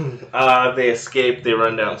 They escape. They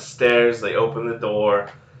run downstairs. They open the door,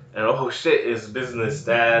 and oh shit, is business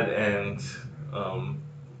dad and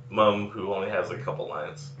mom, who only has a couple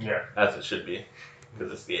lines. Yeah. As it should be,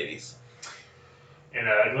 because it's the 80s. And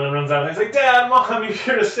Glenn runs out and he's like, Dad, Mom, you're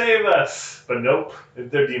here to save us. But nope,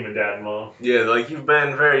 they're demon Dad and Mom. Yeah, they're like, you've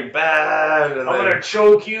been very bad. And I'm gonna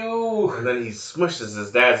choke you. And then he smushes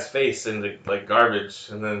his dad's face into like garbage,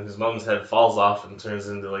 and then his mom's head falls off and turns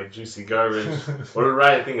into like juicy garbage. What did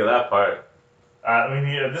Ryan think of that part? I mean,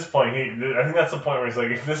 at this point, I think that's the point where he's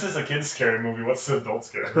like, if this is a kid's scary movie, what's the adult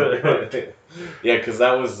scary movie? Yeah, because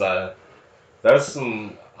that was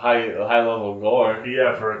some high level gore.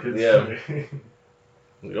 Yeah, for a kid's movie.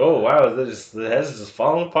 Oh wow, the head's just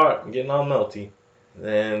falling apart and getting all melty.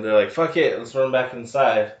 And they're like, fuck it, let's run back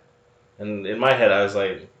inside. And in my head I was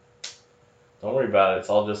like, don't worry about it, it's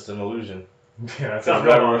all just an illusion. Yeah, that's not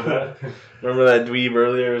real. Remember that dweeb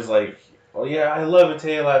earlier was like, oh yeah, I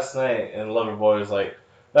levitated last night, and Loverboy was like,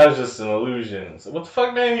 that was just an illusion. So what the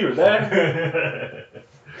fuck, man, you were there?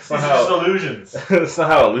 It's just illusions. That's not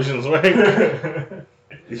how illusions work.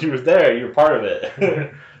 You were there, you were part of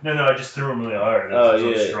it. No, I just threw him really hard. Oh so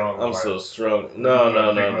yeah, strong I'm so strong.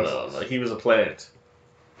 No. Like he was a plant.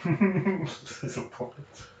 He's a plant.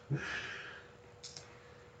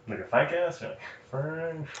 Like a ficus? Like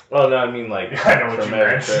fern? Oh no, I mean like I know what you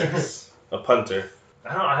meant. A punter.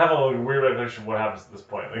 I have a weird recollection of what happens at this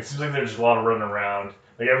point. Like, it seems like there's just a lot of running around.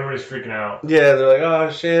 Like everybody's freaking out. Yeah, they're like, oh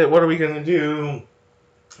shit, what are we gonna do?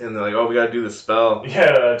 And they're like, oh, we gotta do the spell.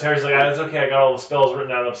 Yeah, Terry's like, it's okay, I got all the spells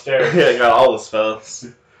written out upstairs. Yeah, I got all the spells.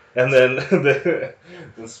 And then the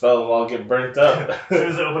spells all get burnt up. As soon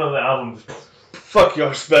as they open up the albums. Fuck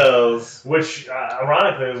your spells. Which,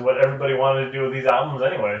 ironically, is what everybody wanted to do with these albums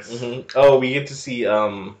anyways. Mm-hmm. Oh, we get to see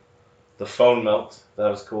the phone melt. That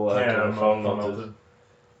was cool. Yeah, the phone melted.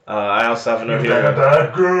 I also have a note here. You're a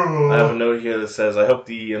bad girl. I have a note here that says, I hope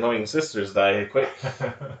the annoying sisters die quick.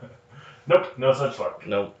 Nope, no such luck.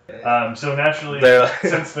 Nope. So naturally,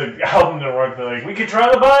 since the album didn't work, they're like, we could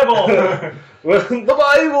try the Bible! The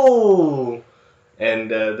Bible!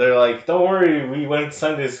 And they're like, don't worry, we went to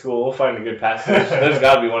Sunday school, we'll find a good passage. There's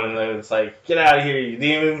gotta be one in there that's like, get out of here, you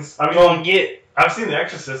demons. I've seen The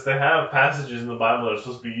Exorcist. They have passages in the Bible that are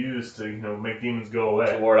supposed to be used to, make demons go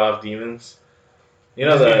away. To ward off demons. You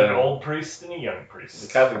know, an old priest and a young priest.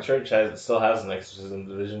 The Catholic Church still has an exorcism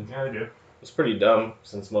division. Yeah, they do. It's pretty dumb,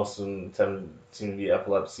 since most of them seem to be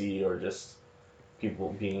epilepsy or just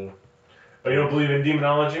people being... Oh, you don't believe in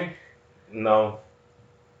demonology? No.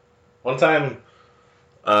 One time,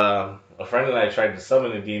 A friend and I tried to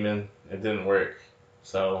summon a demon. It didn't work.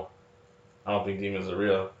 So I don't think demons are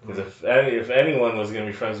real. Because if anyone was gonna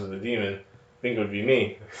be friends with a demon, I think it would be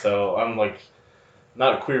me. So I'm like,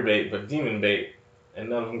 not queer bait, but demon bait, and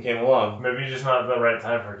none of them came along. Maybe you're just not the right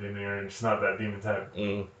type for a demon, or you're just not that demon type.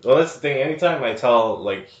 Well, that's the thing. Anytime I tell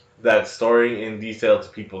like that story in detail to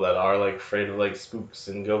people that are like afraid of like spooks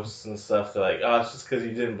and ghosts and stuff, they're like, "Oh, it's just because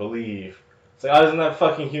you didn't believe." It's like, "Oh, isn't that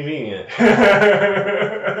fucking convenient?"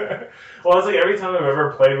 Well, it's like every time I've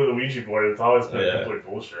ever played with a Ouija board, it's always been complete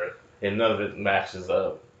bullshit. And none of it matches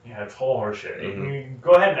up. Yeah, it's whole horseshit. I mean,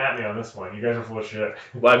 go ahead and at me on this one. You guys are full of shit.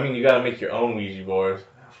 Well, I mean, you gotta make your own Ouija board.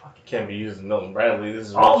 You can't be using Milton Bradley. This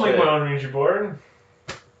is I'll make my own Ouija board.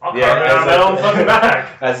 I'll carve it as out my own fucking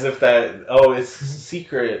back. As if that, it's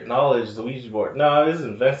secret knowledge, the Ouija board. No, it was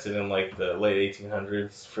invented in like the late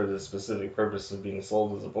 1800s for the specific purpose of being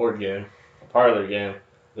sold as a board game, a parlor game.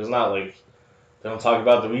 There's not like, they don't talk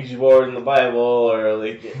about the Ouija board in the Bible or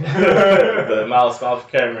like the Mouse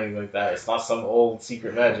camera or anything like that. It's not some old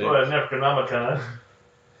secret magic. Well, Necronomicon.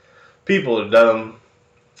 People are dumb.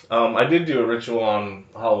 I did do a ritual on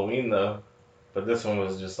Halloween though, but this one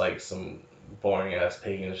was just like some boring ass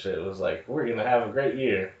pagan shit. It was like, we're gonna have a great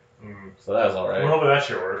year. So that was alright. Well, hopefully that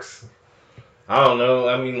shit works. I don't know.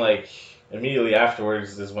 I mean, like, immediately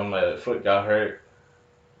afterwards is when my foot got hurt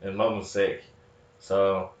and Mom was sick.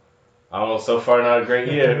 So, I don't know, so far not a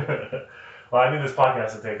great year. Well, I need this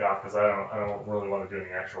podcast to take off because I don't really want to do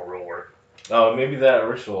any actual real work. Oh, maybe that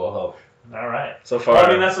ritual will help. All right. So far. Well, I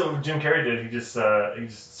mean, that's what Jim Carrey did. He just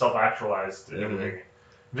self-actualized everything.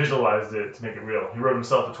 Visualized it to make it real. He wrote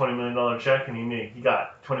himself a $20 million check, and he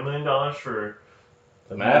got $20 million for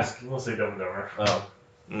the mask. We'll say Dumb and Dumber. Oh,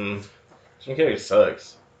 Jim Carrey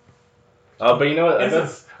sucks. But you know what?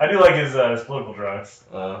 I do like his political drugs.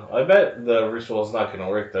 I bet the ritual is not gonna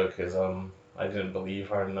work though, because I didn't believe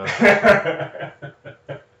hard enough. I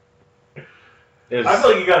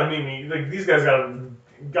feel like you gotta meet me. Like these guys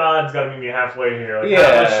God's gotta meet me halfway here. Like,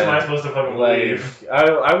 how much am I supposed to fucking believe?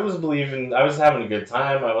 I was believing. I was having a good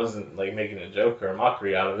time. I wasn't like making a joke or a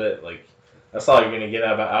mockery out of it. Like that's all you're gonna get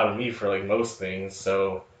out of me for like most things.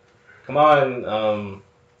 So come on,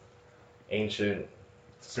 ancient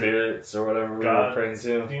spirits or whatever we were praying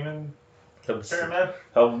to. Demon. Help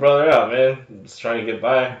a brother out, man. Just trying to get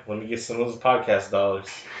by. Let me get some of those podcast dollars.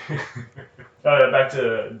 Back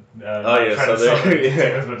to so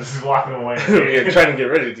demons, but this is walking away. We're trying to get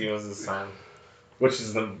rid of demons this time, which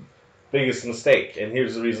is the biggest mistake. And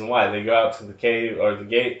here's the reason why. They go out to the cave or the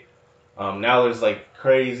gate. Now there's like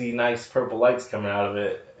crazy nice purple lights coming out of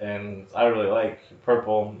it, and I really like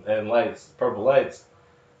purple lights.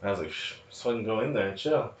 And I was like, so I can go in there and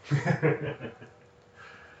chill.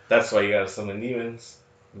 That's why you gotta summon demons.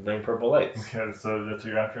 Bring purple lights. Okay, so that's what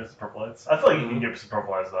you're after, is the purple lights? I feel like you can get some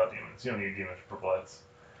purple lights without demons. You don't need demons for purple lights.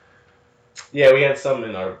 Yeah, we had some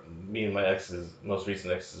in me and my most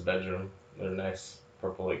recent ex's bedroom. They're nice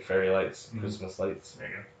purple like fairy lights, Christmas lights. There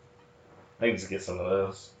you go. I can just get some of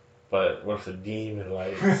those. But what if the demon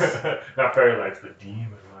lights? Not fairy lights, but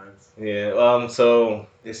demon lights. Yeah, so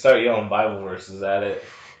they start yelling Bible verses at it.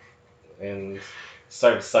 And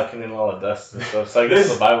start sucking in all the dust and stuff. So I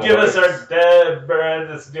guess the Bible Give us our dead bread,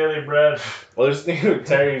 this daily bread. Well, there's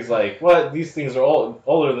Terry's like, what? These things are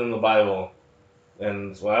older than the Bible.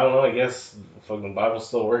 And, well, I don't know, I guess fucking Bible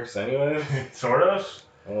still works anyway. Sort of?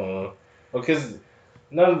 I don't know. Well, because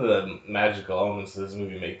none of the magical elements of this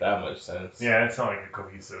movie make that much sense. Yeah, it's not like a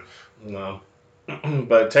cohesive. No.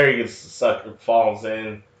 But Terry gets sucked, falls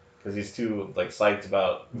in, because he's too, like, psyched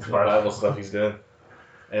about the Bible stuff he's doing.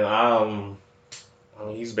 And, I mean,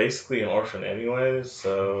 he's basically an orphan anyways,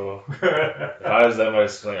 so if I was them, I'd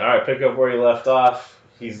just be like, alright, pick up where you left off.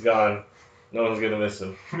 He's gone. No one's gonna miss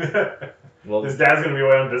him. Well, his dad's gonna be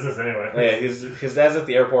away on business anyway. Yeah, his dad's at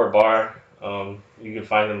the airport bar. You can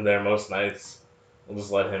find him there most nights. We'll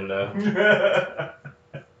just let him know.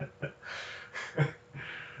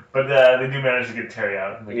 But they do manage to get Terry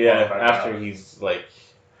out. Yeah, after he's like...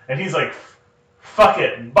 And he's like, fuck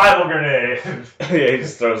it, Bible grenade! Yeah, he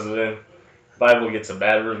just throws it in. Bible gets a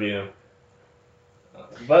bad review.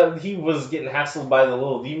 But he was getting hassled by the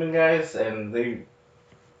little demon guys, and they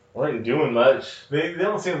weren't doing much. They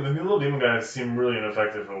don't seem... The little demon guys seem really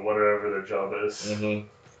ineffective at whatever their job is. Mm-hmm.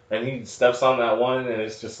 And he steps on that one, and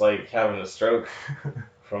it's just like having a stroke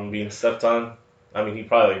from being stepped on. I mean, he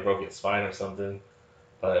probably like broke its spine or something.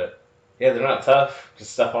 But, yeah, they're not tough.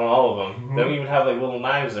 Just step on all of them. Mm-hmm. They don't even have like little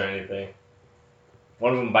knives or anything.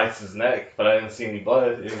 One of them bites his neck, but I didn't see any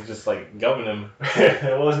blood. It was just like gumming him.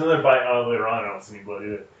 Well, there's another bite later on. I don't see any blood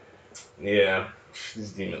either. Yeah,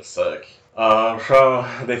 these demons suck. So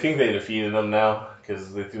they think they defeated them now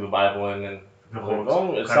because they threw the Bible in and The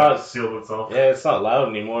whole it's kind not of sealed itself. Yeah, it's not loud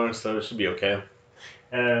anymore, so it should be okay.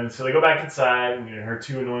 And so they go back inside, and her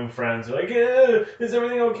two annoying friends are like, "Is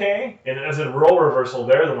everything okay?" And as a role reversal,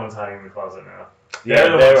 they're the ones hiding in the closet now.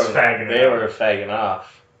 They're the ones fagging. They were fagging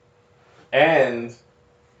off, and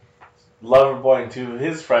Loverboy and two of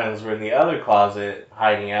his friends were in the other closet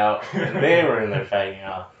hiding out, and they were in there fagging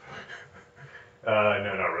off. No,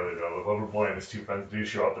 not really though. The Loverboy and his two friends do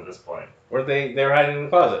show up at this point. Were they were hiding in the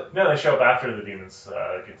closet? No, they show up after the demons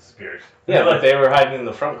get disappeared. Yeah, but they were hiding in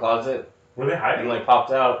the front closet. Were they hiding? And like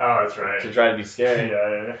popped out. Oh, that's right. To try to be scary.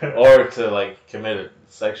 Yeah. Or to like commit a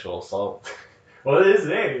sexual assault. Well, it is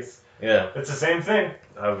days. Yeah. It's the same thing.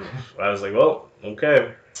 I was like, well,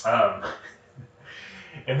 okay.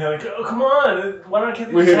 And they're like, oh, come on, why don't you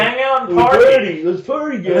just hang out and party? Let's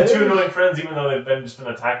party, guys. And the two annoying friends, even though they've just been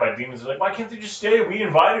attacked by demons, they're like, why can't they just stay? We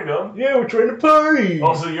invited them. Yeah, we're trying to party.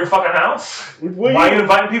 Also, your fucking house? Why are you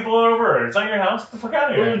inviting people over? It's not your house. Get the fuck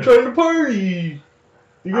out of here. We're trying to party.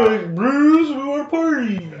 You got Bruce? We want to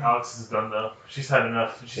party. Alex is done though. She's had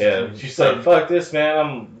enough. She's like, fuck this,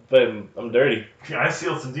 man. I'm dirty. I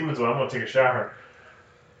sealed some demons away. I'm gonna take a shower.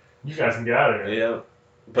 You guys can get out of here. Yeah.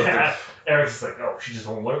 But Eric's like, oh, she just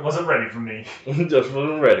wasn't ready for me. Just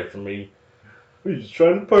wasn't ready for me. We was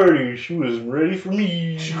trying to party. She wasn't ready for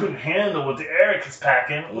me. She couldn't handle what the Eric is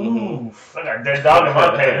packing. Oof. I got a dead dog in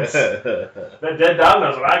my pants. That dead dog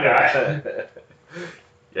knows what I got.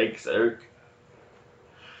 Yikes, Eric.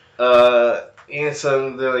 And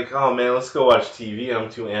so they're like, oh man, let's go watch TV. I'm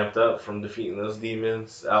too amped up from defeating those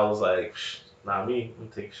demons. I was like, not me. I'm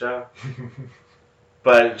gonna take a shower.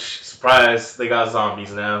 But surprise, they got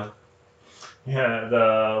zombies now. Yeah,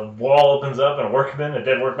 the wall opens up and a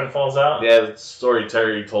dead workman falls out. Yeah, the story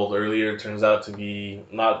Terry told earlier turns out to be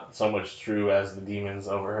not so much true as the demons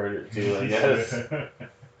overheard it too, I guess.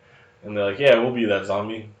 And they're like, yeah, we'll be that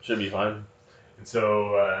zombie. Should be fine. And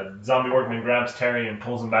so zombie workman grabs Terry and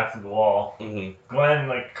pulls him back to the wall. Mm-hmm.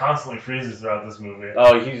 Glenn constantly freezes throughout this movie.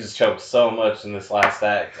 Oh, he just choked so much in this last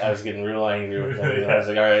act. I was getting real angry with him. I was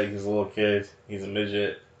like, all right, he's a little kid. He's a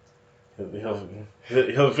midget.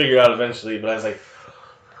 He'll figure it out eventually. But I was like,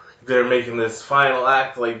 they're making this final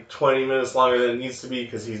act like 20 minutes longer than it needs to be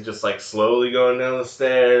because he's just like slowly going down the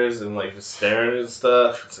stairs and like just staring at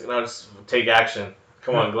stuff. It's like, no, just take action.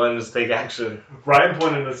 Come on, Glenn, just take action. Ryan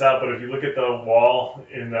pointed this out, but if you look at the wall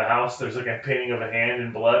in the house, there's like a painting of a hand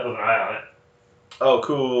in blood with an eye on it. Oh,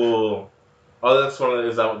 cool. Oh, that's one of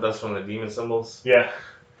the demon symbols? Yeah.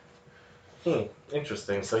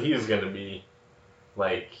 Interesting. So he's gonna be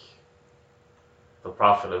like the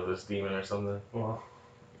prophet of this demon or something. Well.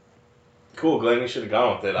 Cool, Glenn, you should have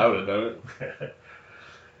gone with it. I would have done it.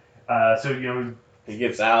 So he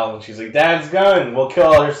gets Al and she's like, Dad's gun, we'll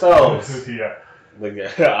kill ourselves. Yeah. Like,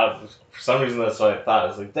 for some reason that's what I thought.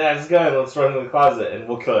 It's like, Dad's gun, let's run in the closet and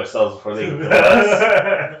we'll kill ourselves before they kill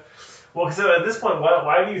us. Well, because at this point,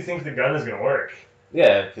 why do you think the gun is going to work?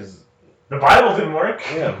 Yeah, because the Bible didn't work.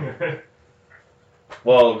 Yeah.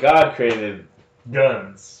 Well, God created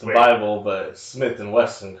guns. The Bible, but Smith and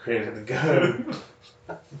Wesson created the gun.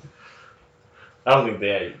 I don't think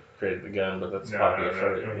they created the gun, but that's probably a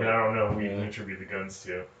fair. I don't know who we can attribute the guns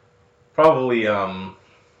to. Probably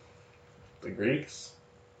the Greeks.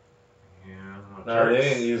 Yeah. No, they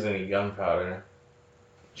didn't use any gunpowder.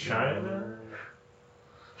 China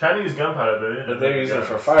used gunpowder, but they used it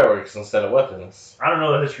for fireworks instead of weapons. I don't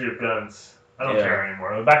know the history of guns. I don't care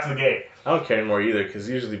anymore. Back to the gate. I don't care anymore either, because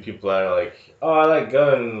usually people are like, oh, I like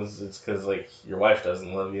guns. It's because, like, your wife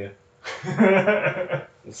doesn't love you.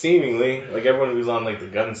 Seemingly, like, everyone who's on, like, the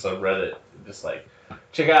gun subreddit, just like,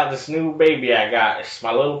 check out this new baby I got. It's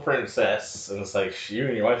my little princess. And it's like, you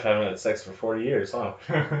and your wife haven't had sex for 40 years, huh?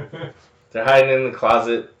 They're hiding in the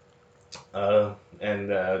closet,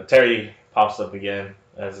 and Terry pops up again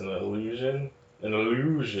as an illusion. An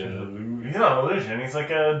illusion. He's not an illusion. He's like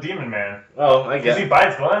a demon man. Oh, I guess. Because he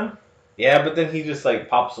bites Glenn. Yeah, but then he just, like,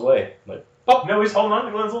 pops away. Like, pop. No, he's holding on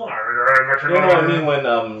to Glenn's arm. You know what I mean?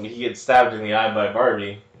 When he gets stabbed in the eye by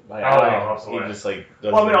Barbie. He just, like,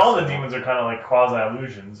 does well, I mean, all the demons are kind of like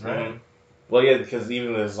quasi-illusions, right? Mm-hmm. Well, yeah, because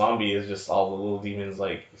even the zombie is just all the little demons,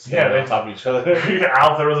 like, standing on top of each other.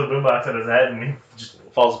 Al throws a boombox at his head and he just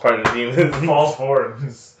falls apart into demons. Falls forward.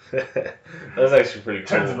 That was actually pretty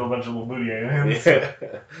cool. Turns into a bunch of little booty aliens. Yeah.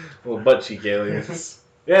 Little butt cheek aliens.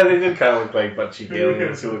 Yeah, they did kind of look like butt cheek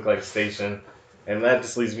aliens who look like Station. And that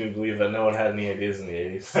just leads me to believe that no one had any ideas in the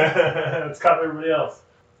 80s. It's caught everybody else.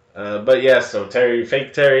 But yeah, so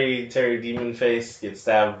fake Terry Demon Face gets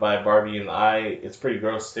stabbed by Barbie in the eye. It's pretty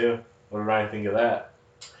gross too. What did Ryan think of that?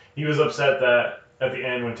 He was upset that at the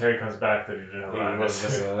end when Terry comes back that he didn't He have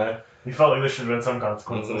wasn't missing on that. He felt like there should have been some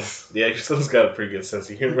consequences. Yeah, your son's got a pretty good sense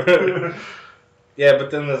of humor. Yeah,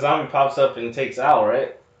 but then the zombie pops up and takes Al,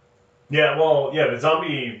 right? Yeah, well, yeah, the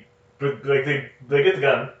zombie, but like they get the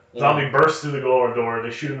gun. Zombie bursts through the door.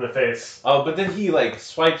 They shoot him in the face. Oh, but then he like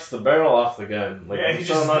swipes the barrel off the gun, like yeah,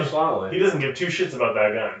 so nonchalantly. He doesn't give two shits about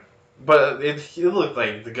that gun. But it looked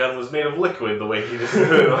like the gun was made of liquid the way he just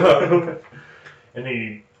threw it. And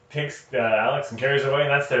he takes Alex and carries her away,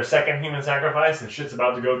 and that's their second human sacrifice, and shit's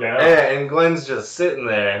about to go down. Yeah, and Glenn's just sitting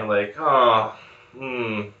there, like, oh,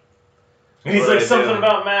 And he's like, something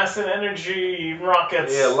about mass and energy,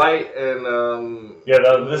 rockets. Yeah, light and, Yeah,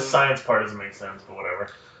 this science part doesn't make sense, but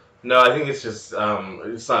whatever. No, I think it's just,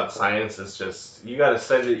 it's not science, it's just, you gotta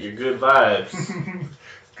send it your good vibes.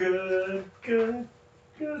 Good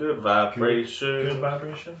vibration. Good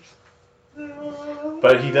vibrations.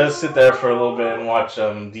 But he does sit there for a little bit and watch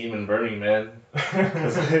Demon Burning Man.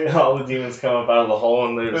 Because all the demons come up out of the hole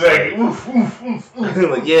and they're just like, oof, oof, oof, oof,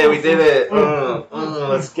 like, yeah, we did it.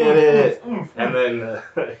 Let's get it. And then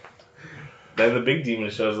then the big demon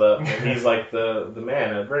shows up and he's like the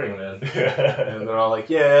man at Burning Man. And they're all like,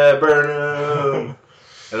 yeah, burn him.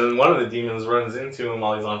 And then one of the demons runs into him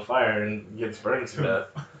while he's on fire and gets burned to death.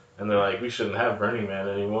 And they're like, we shouldn't have Burning Man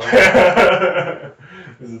anymore.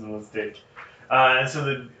 This is a mistake. And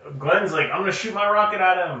so Glenn's like, I'm gonna shoot my rocket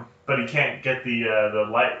at him, but he can't get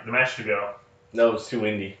the match to go. No, it's too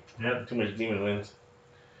windy. Yep. Too much demon wind.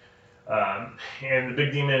 And the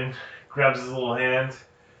big demon grabs his little hand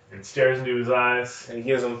and stares into his eyes. And he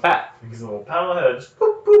gives him a pat. He gives him a little pat on the head, just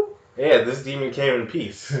boop boop. Yeah, this demon came in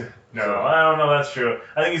peace. No, I don't know that's true.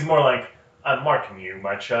 I think he's more like, I'm marking you,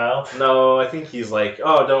 my child. No, I think he's like,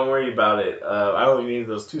 oh, don't worry about it. I only need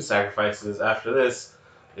those 2 sacrifices. After this,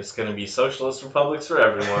 it's going to be socialist republics for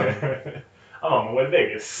everyone. I'm on my way to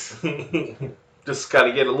Vegas. Just got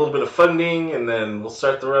to get a little bit of funding, and then we'll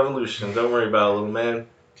start the revolution. Don't worry about it, little man.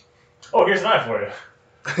 Oh, here's an eye for you.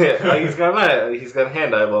 Yeah, he's got an eye. He's got a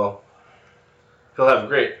hand eyeball. He'll have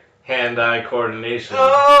great hand-eye coordination.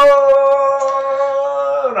 Oh,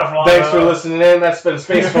 not for long. Thanks for listening in. That's been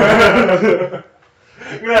Space Force. Good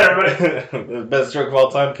night, everybody. The best joke of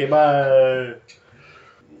all time came by.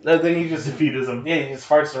 Then he just defeatism. Yeah, he just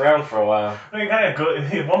farts around for a while. I mean, kind of good.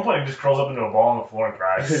 At one point, he just curls up into a ball on the floor and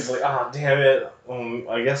cries. He's like, oh, damn it.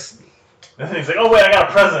 I guess. And then he's like, oh, wait, I got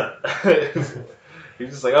a present. He's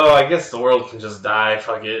just like, oh, I guess the world can just die.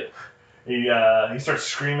 Fuck it. He starts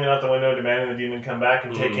screaming out the window, demanding the demon come back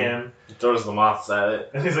and take him. He throws the moths at it.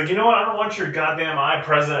 And he's like, you know what? I don't want your goddamn eye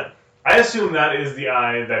present. I assume that is the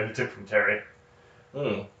eye that he took from Terry.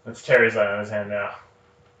 That's Terry's eye on his hand now.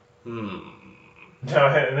 No,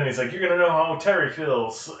 and then he's like, you're gonna know how Terry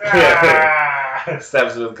feels. Yeah.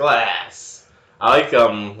 Stabs it with glass. I like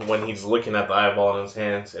when he's looking at the eyeball in his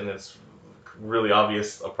hand and it's really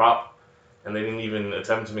obvious a prop, and they didn't even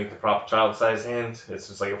attempt to make the prop child-sized hand. It's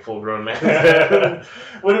just like a full-grown man's hand.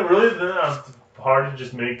 Would it really been hard to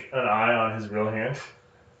just make an eye on his real hand?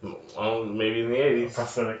 Well, maybe in the 80s.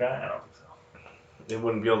 Prosthetic eye? I don't think so. They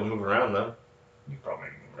wouldn't be able to move around though. You probably.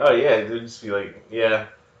 Oh yeah, they'd just be like, yeah.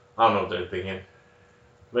 I don't know what they're thinking.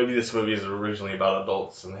 Maybe this movie is originally about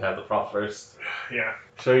adults and they had the prop first. Yeah.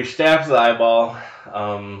 So he stabs the eyeball.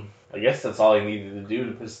 I guess that's all he needed to do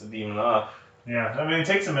to piss the demon off. Yeah, I mean, it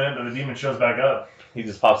takes a minute, but the demon shows back up. He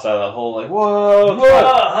just pops out of the hole like, whoa,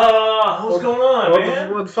 what's going on,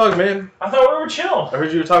 man? What the fuck, man? I thought we were chill. I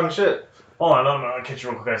heard you were talking shit. Hold on, I'll catch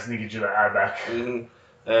you real quick. I just need to get you that eye back.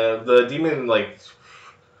 The demon,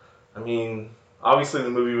 I mean, obviously the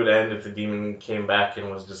movie would end if the demon came back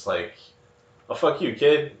and was just like, oh, fuck you,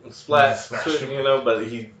 kid. Splat, you know, but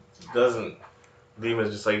he doesn't. The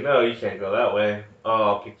demon's just like, no, you can't go that way. Oh,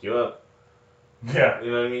 I'll pick you up. Yeah. You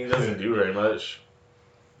know what I mean? He doesn't do very much.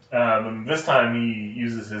 This time he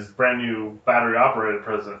uses his brand new battery-operated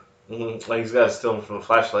prison. Like he's got to steal them from the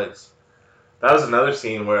flashlights. That was another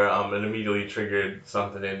scene where it immediately triggered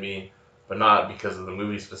something in me, but not because of the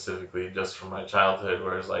movie specifically, just from my childhood,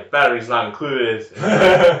 where it's like, batteries not included.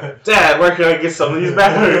 Like, Dad, where can I get some of these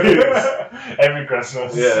batteries? Every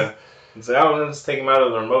Christmas. Yeah. It's like, I'm going to just take them out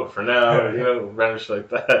of the remote for now, you know, random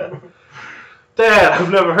shit like that. Dad, I've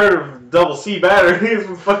never heard of double C batteries.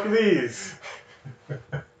 What the fuck are these?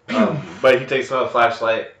 But he takes out a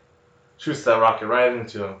flashlight, shoots that rocket right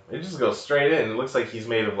into him. It just goes straight in. It looks like he's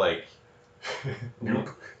made of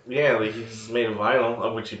yeah, like he's made of vinyl,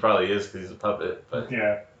 of which he probably is because he's a puppet. But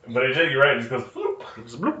yeah, but you're right. It just goes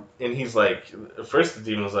bloop. And he's like, at first the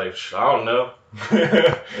demon's like, I don't know.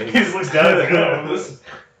 He just looks down and like, oh, this.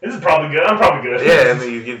 This is probably good. I'm probably good. Yeah, and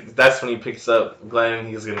then that's when he picks up Glenn.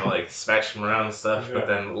 He's gonna like smash him around and stuff, but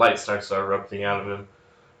then light starts erupting out of him,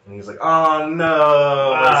 and he's like, "Oh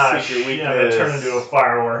no, my secret weakness." Yeah, that turned into a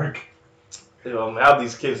firework. How'd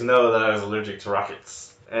these kids know that I was allergic to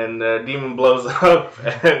rockets? And Demon blows up,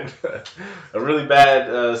 and a really bad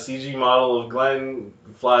CG model of Glenn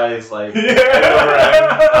flies like over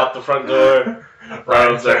out the front door.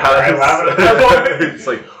 Around their house. It's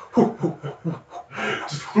like,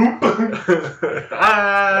 just whoop.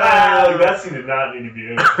 That scene did not need to be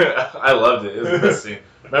in. I loved it. It was the best scene.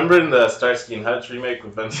 Remember in the Starsky and Hutch remake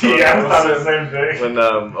with Ben Stiller? Yeah, I thought the same thing. When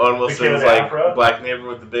Owen Wilson was like afro? black neighbor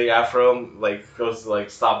with the big afro, like goes to like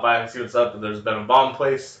stop by and see what's up, and there's been a bomb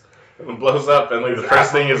placed, and it blows up, and like the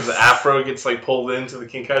first thing is the afro gets like pulled into the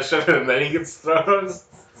concussion, and then he gets thrown.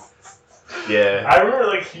 Yeah. I remember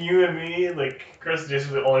like you and me, like Chris and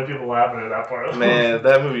Jason were the only people laughing at that part. Man,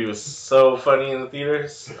 that movie was so funny in the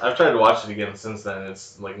theaters. I've tried to watch it again since then.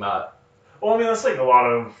 It's like not. Well, I mean, that's like a lot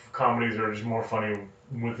of comedies are just more funny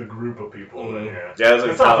with a group of people. Mm-hmm. Yeah, it's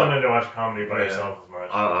like it's not fun to watch a comedy by yourself as much.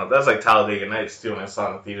 I don't know. That's like Talladega Nights too when I saw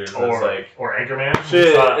it in the theaters. Or like, Anchorman.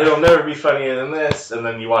 Shit, it'll never be funnier than this. And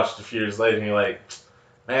then you watch it a few years later and you're like,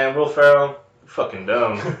 man, Will Ferrell, fucking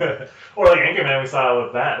dumb. Or like Anchorman, we saw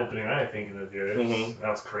with that opening night, I think, in the theaters. Mm-hmm. That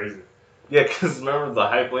was crazy. Yeah, because remember the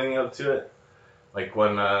hype leading up to it? Like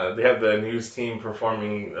when they had the news team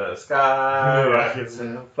performing Sky Rockets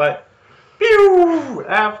and like, pew,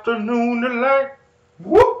 afternoon delight,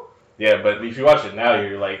 whoop. Yeah, but if you watch it now,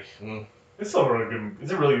 you're like, It's still a really good.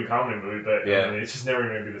 It's a really good comedy movie, but yeah. I mean, it's just never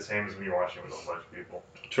going to be the same as when you're watching it with a bunch of people.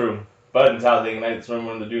 True. But in Talladega Nights,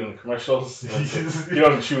 remember when they're doing the commercials? You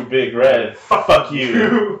don't chew big red. Fuck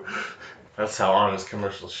you. That's how honest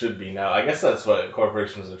commercials should be now. I guess that's what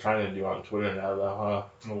corporations are trying to do on Twitter now, though,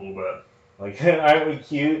 huh? A little bit. Like, aren't we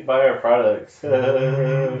cute? Buy our products.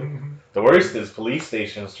 The worst is police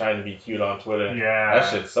stations trying to be cute on Twitter. Yeah. That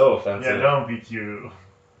shit's so offensive. Yeah, don't be cute.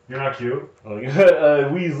 You're not cute.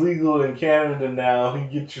 Like, weed's legal in Canada now. You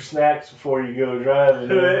get your snacks before you go driving.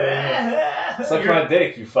 Suck my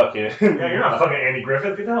dick, you fucking. Yeah, you're not fucking Andy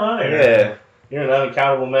Griffith. Get the hell out of here. Yeah. You're an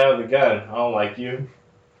unaccountable man with a gun. I don't like you.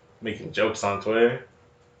 Making jokes on Twitter.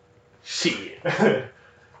 Shit. I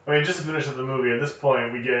mean, just to finish up the movie, at this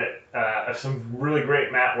point, we get some really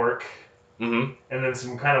great mat work. Mm-hmm. And then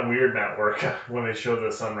some kind of weird mat work when they show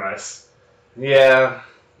the sunrise. Yeah.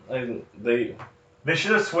 They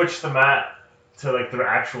should have switched the mat to like the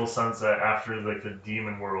actual sunset after like the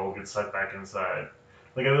demon world gets sucked back inside.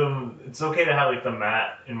 Like it's okay to have like the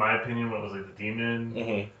mat, in my opinion, when it was like the demon.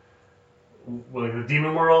 Mm-hmm. Well, like the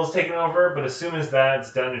demon world is taken over, but as soon as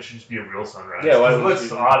that's done, it should just be a real sunrise. Yeah, why it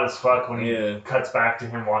looks odd as fuck when he cuts back to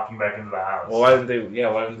him walking back into the house. Well, why didn't they? Yeah,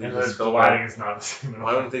 why didn't they and just the film lighting that? is not the same at all.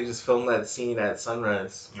 Why wouldn't they just film that scene at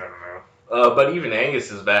sunrise? I don't know. But even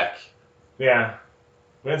Angus is back. Yeah,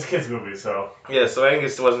 but it's a kids' movie, so. Yeah, so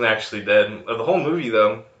Angus wasn't actually dead. The whole movie,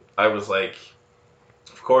 though, I was like,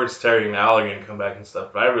 of course Terry and Al are gonna come back and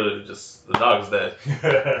stuff, but I really just the dog's dead.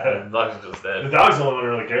 The dog's just dead. The dog's the only one I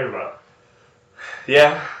really cared about.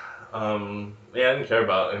 Yeah. I didn't care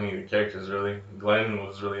about any of the characters, really. Glenn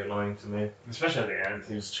was really annoying to me. Especially at the end.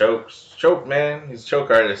 He was choke, man. He's a choke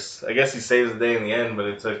artist. I guess he saves the day in the end, but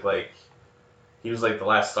it took, like, he was, like, the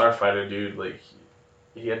last Starfighter dude. Like,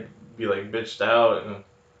 he had to be, like, bitched out and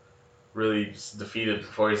really just defeated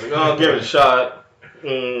before he's like, oh, I'll give it a shot.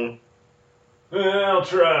 I'll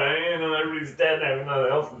try. You know, everybody's dead and I have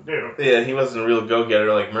nothing else to do. Yeah, he wasn't a real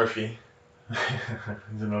go-getter like Murphy.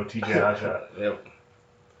 He's an OTJ hotshot. Yep.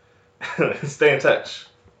 Stay in touch.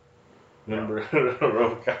 Remember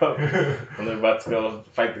RoboCop when they're about to go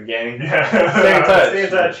fight the gang? Yeah. Stay in touch. Stay in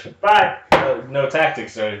touch. Bye. No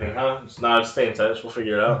tactics or anything, huh? Just stay in touch. We'll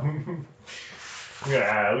figure it out. We're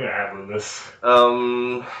gonna ad-lib this.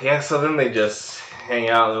 Yeah, so then they just hang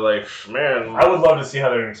out and they're like, man. I would love to see how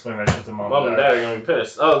they're gonna explain that shit to Mom and Dad are gonna be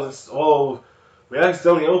pissed. We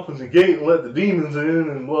accidentally opened the gate and let the demons in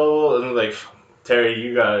and blah, blah. And they're like, Terry,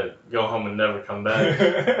 you gotta go home and never come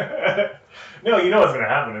back. No, you know what's gonna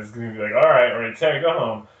happen. It's gonna be like, all right, Terry, go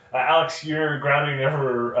home. Alex, you're grounded. You're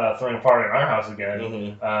never throwing a party in our house again.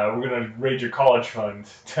 Mm-hmm. We're gonna raid your college fund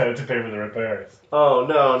to pay for the repairs. Oh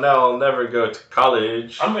no, I'll never go to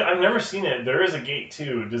college. I've never seen it. There is a Gate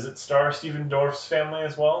 2. Does it star Stephen Dorff's family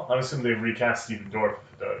as well? I'm assuming they recast Stephen Dorff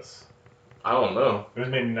if it does. I don't know. It was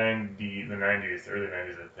made in the 90s, the early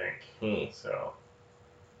 90s, I think. So.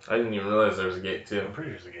 I didn't even realize there was a Gate 2. I'm pretty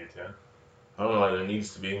sure there's a Gate 2. I don't know why there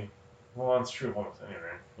needs to be. Well, that's true almost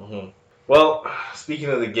anyway. Mm-hmm. Well, speaking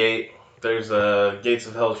of the Gate, there's a Gates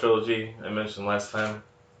of Hell trilogy I mentioned last time.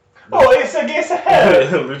 Oh, it's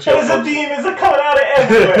ahead. Lucio There's a demons are coming out of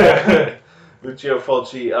everywhere. Lucio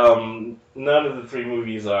Fulci. None of the three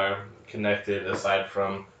movies are connected aside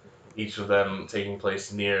from each of them taking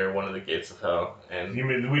place near one of the gates of hell. And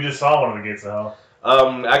we just saw one of the gates of hell.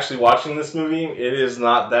 Actually watching this movie, it is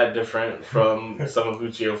not that different from some of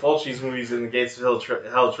Lucio Fulci's movies in the Gates of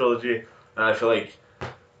Hell trilogy. And I feel like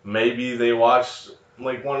maybe they watched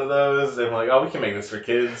like one of those and like, oh, we can make this for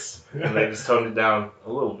kids, and they just toned it down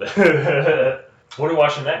a little bit. What are we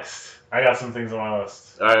watching next? I got some things on my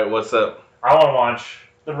list. All right, what's up? I want to watch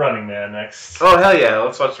The Running Man next. Oh hell yeah,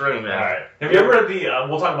 let's watch The Running Man. All right. Have you ever read the?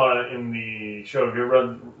 We'll talk about it in the show. Have you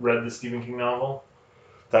ever read the Stephen King novel?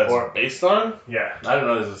 That's based on? Yeah. I don't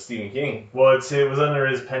know. It was Stephen King. Well, it was under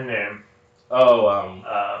his pen name.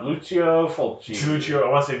 Oh, Lucio Fulci. Lucio. I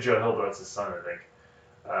want to say Joe Hill, but that's his son, I think.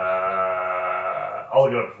 I'll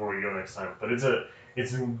look it up before we go next time. But it's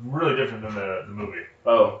really different than the movie.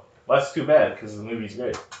 Oh, well, that's too bad because the movie's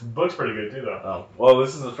great. The book's pretty good too, though. Oh, well,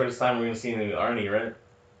 this is the first time we're gonna see any Arnie, right?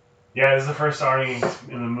 Yeah, this is the first Arnie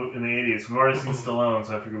in the 80s. We've already seen Stallone,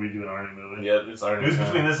 so I figured we'd do an Arnie movie. Yeah, it's Arnie. It was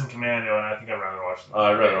between this and Commando, and I think I'd rather watch.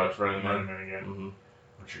 I'd rather watch Running Man again. Mm-hmm.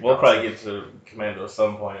 We'll probably get to Commando at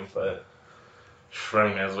some point, but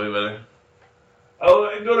Running Man's way better. Oh,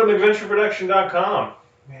 go to McVentureProduction.com.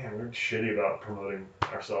 Man, we're shitty about promoting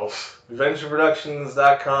ourselves.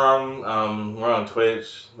 McVentureProductions.com. We're on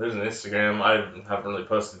Twitch. There's an Instagram. I haven't really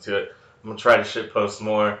posted to it. I'm gonna try to shit post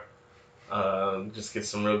more. Just get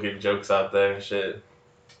some real good jokes out there and shit.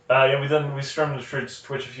 Yeah, we streamed to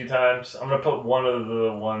Twitch a few times. I'm gonna put one of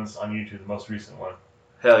the ones on YouTube, the most recent one.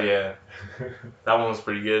 Hell yeah. That one was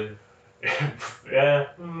pretty good. Yeah.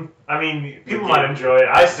 I mean, people might enjoy it.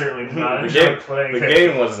 I certainly did not enjoy playing it. The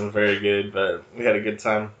game wasn't very good, but we had a good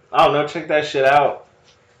time. I don't know, check that shit out.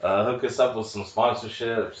 Hook us up with some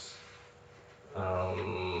sponsorships.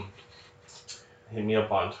 Hit me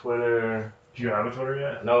up on Twitter. Do you have a Twitter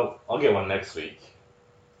yet? No, I'll get one next week.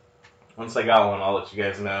 Once I got one, I'll let you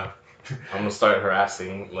guys know. I'm gonna start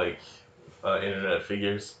harassing internet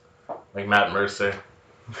figures, like Matt Mercer.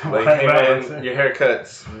 Like, hey man, your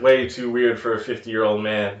haircut's way too weird for a 50-year-old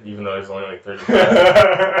man, even though he's only like 35.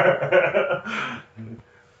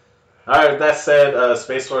 Alright, that said,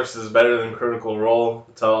 Space Force is better than Critical Role.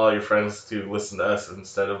 Tell all your friends to listen to us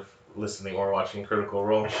instead of listening or watching Critical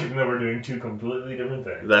Role. Even though we're doing two completely different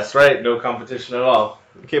things. That's right, no competition at all.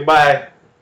 Okay, bye.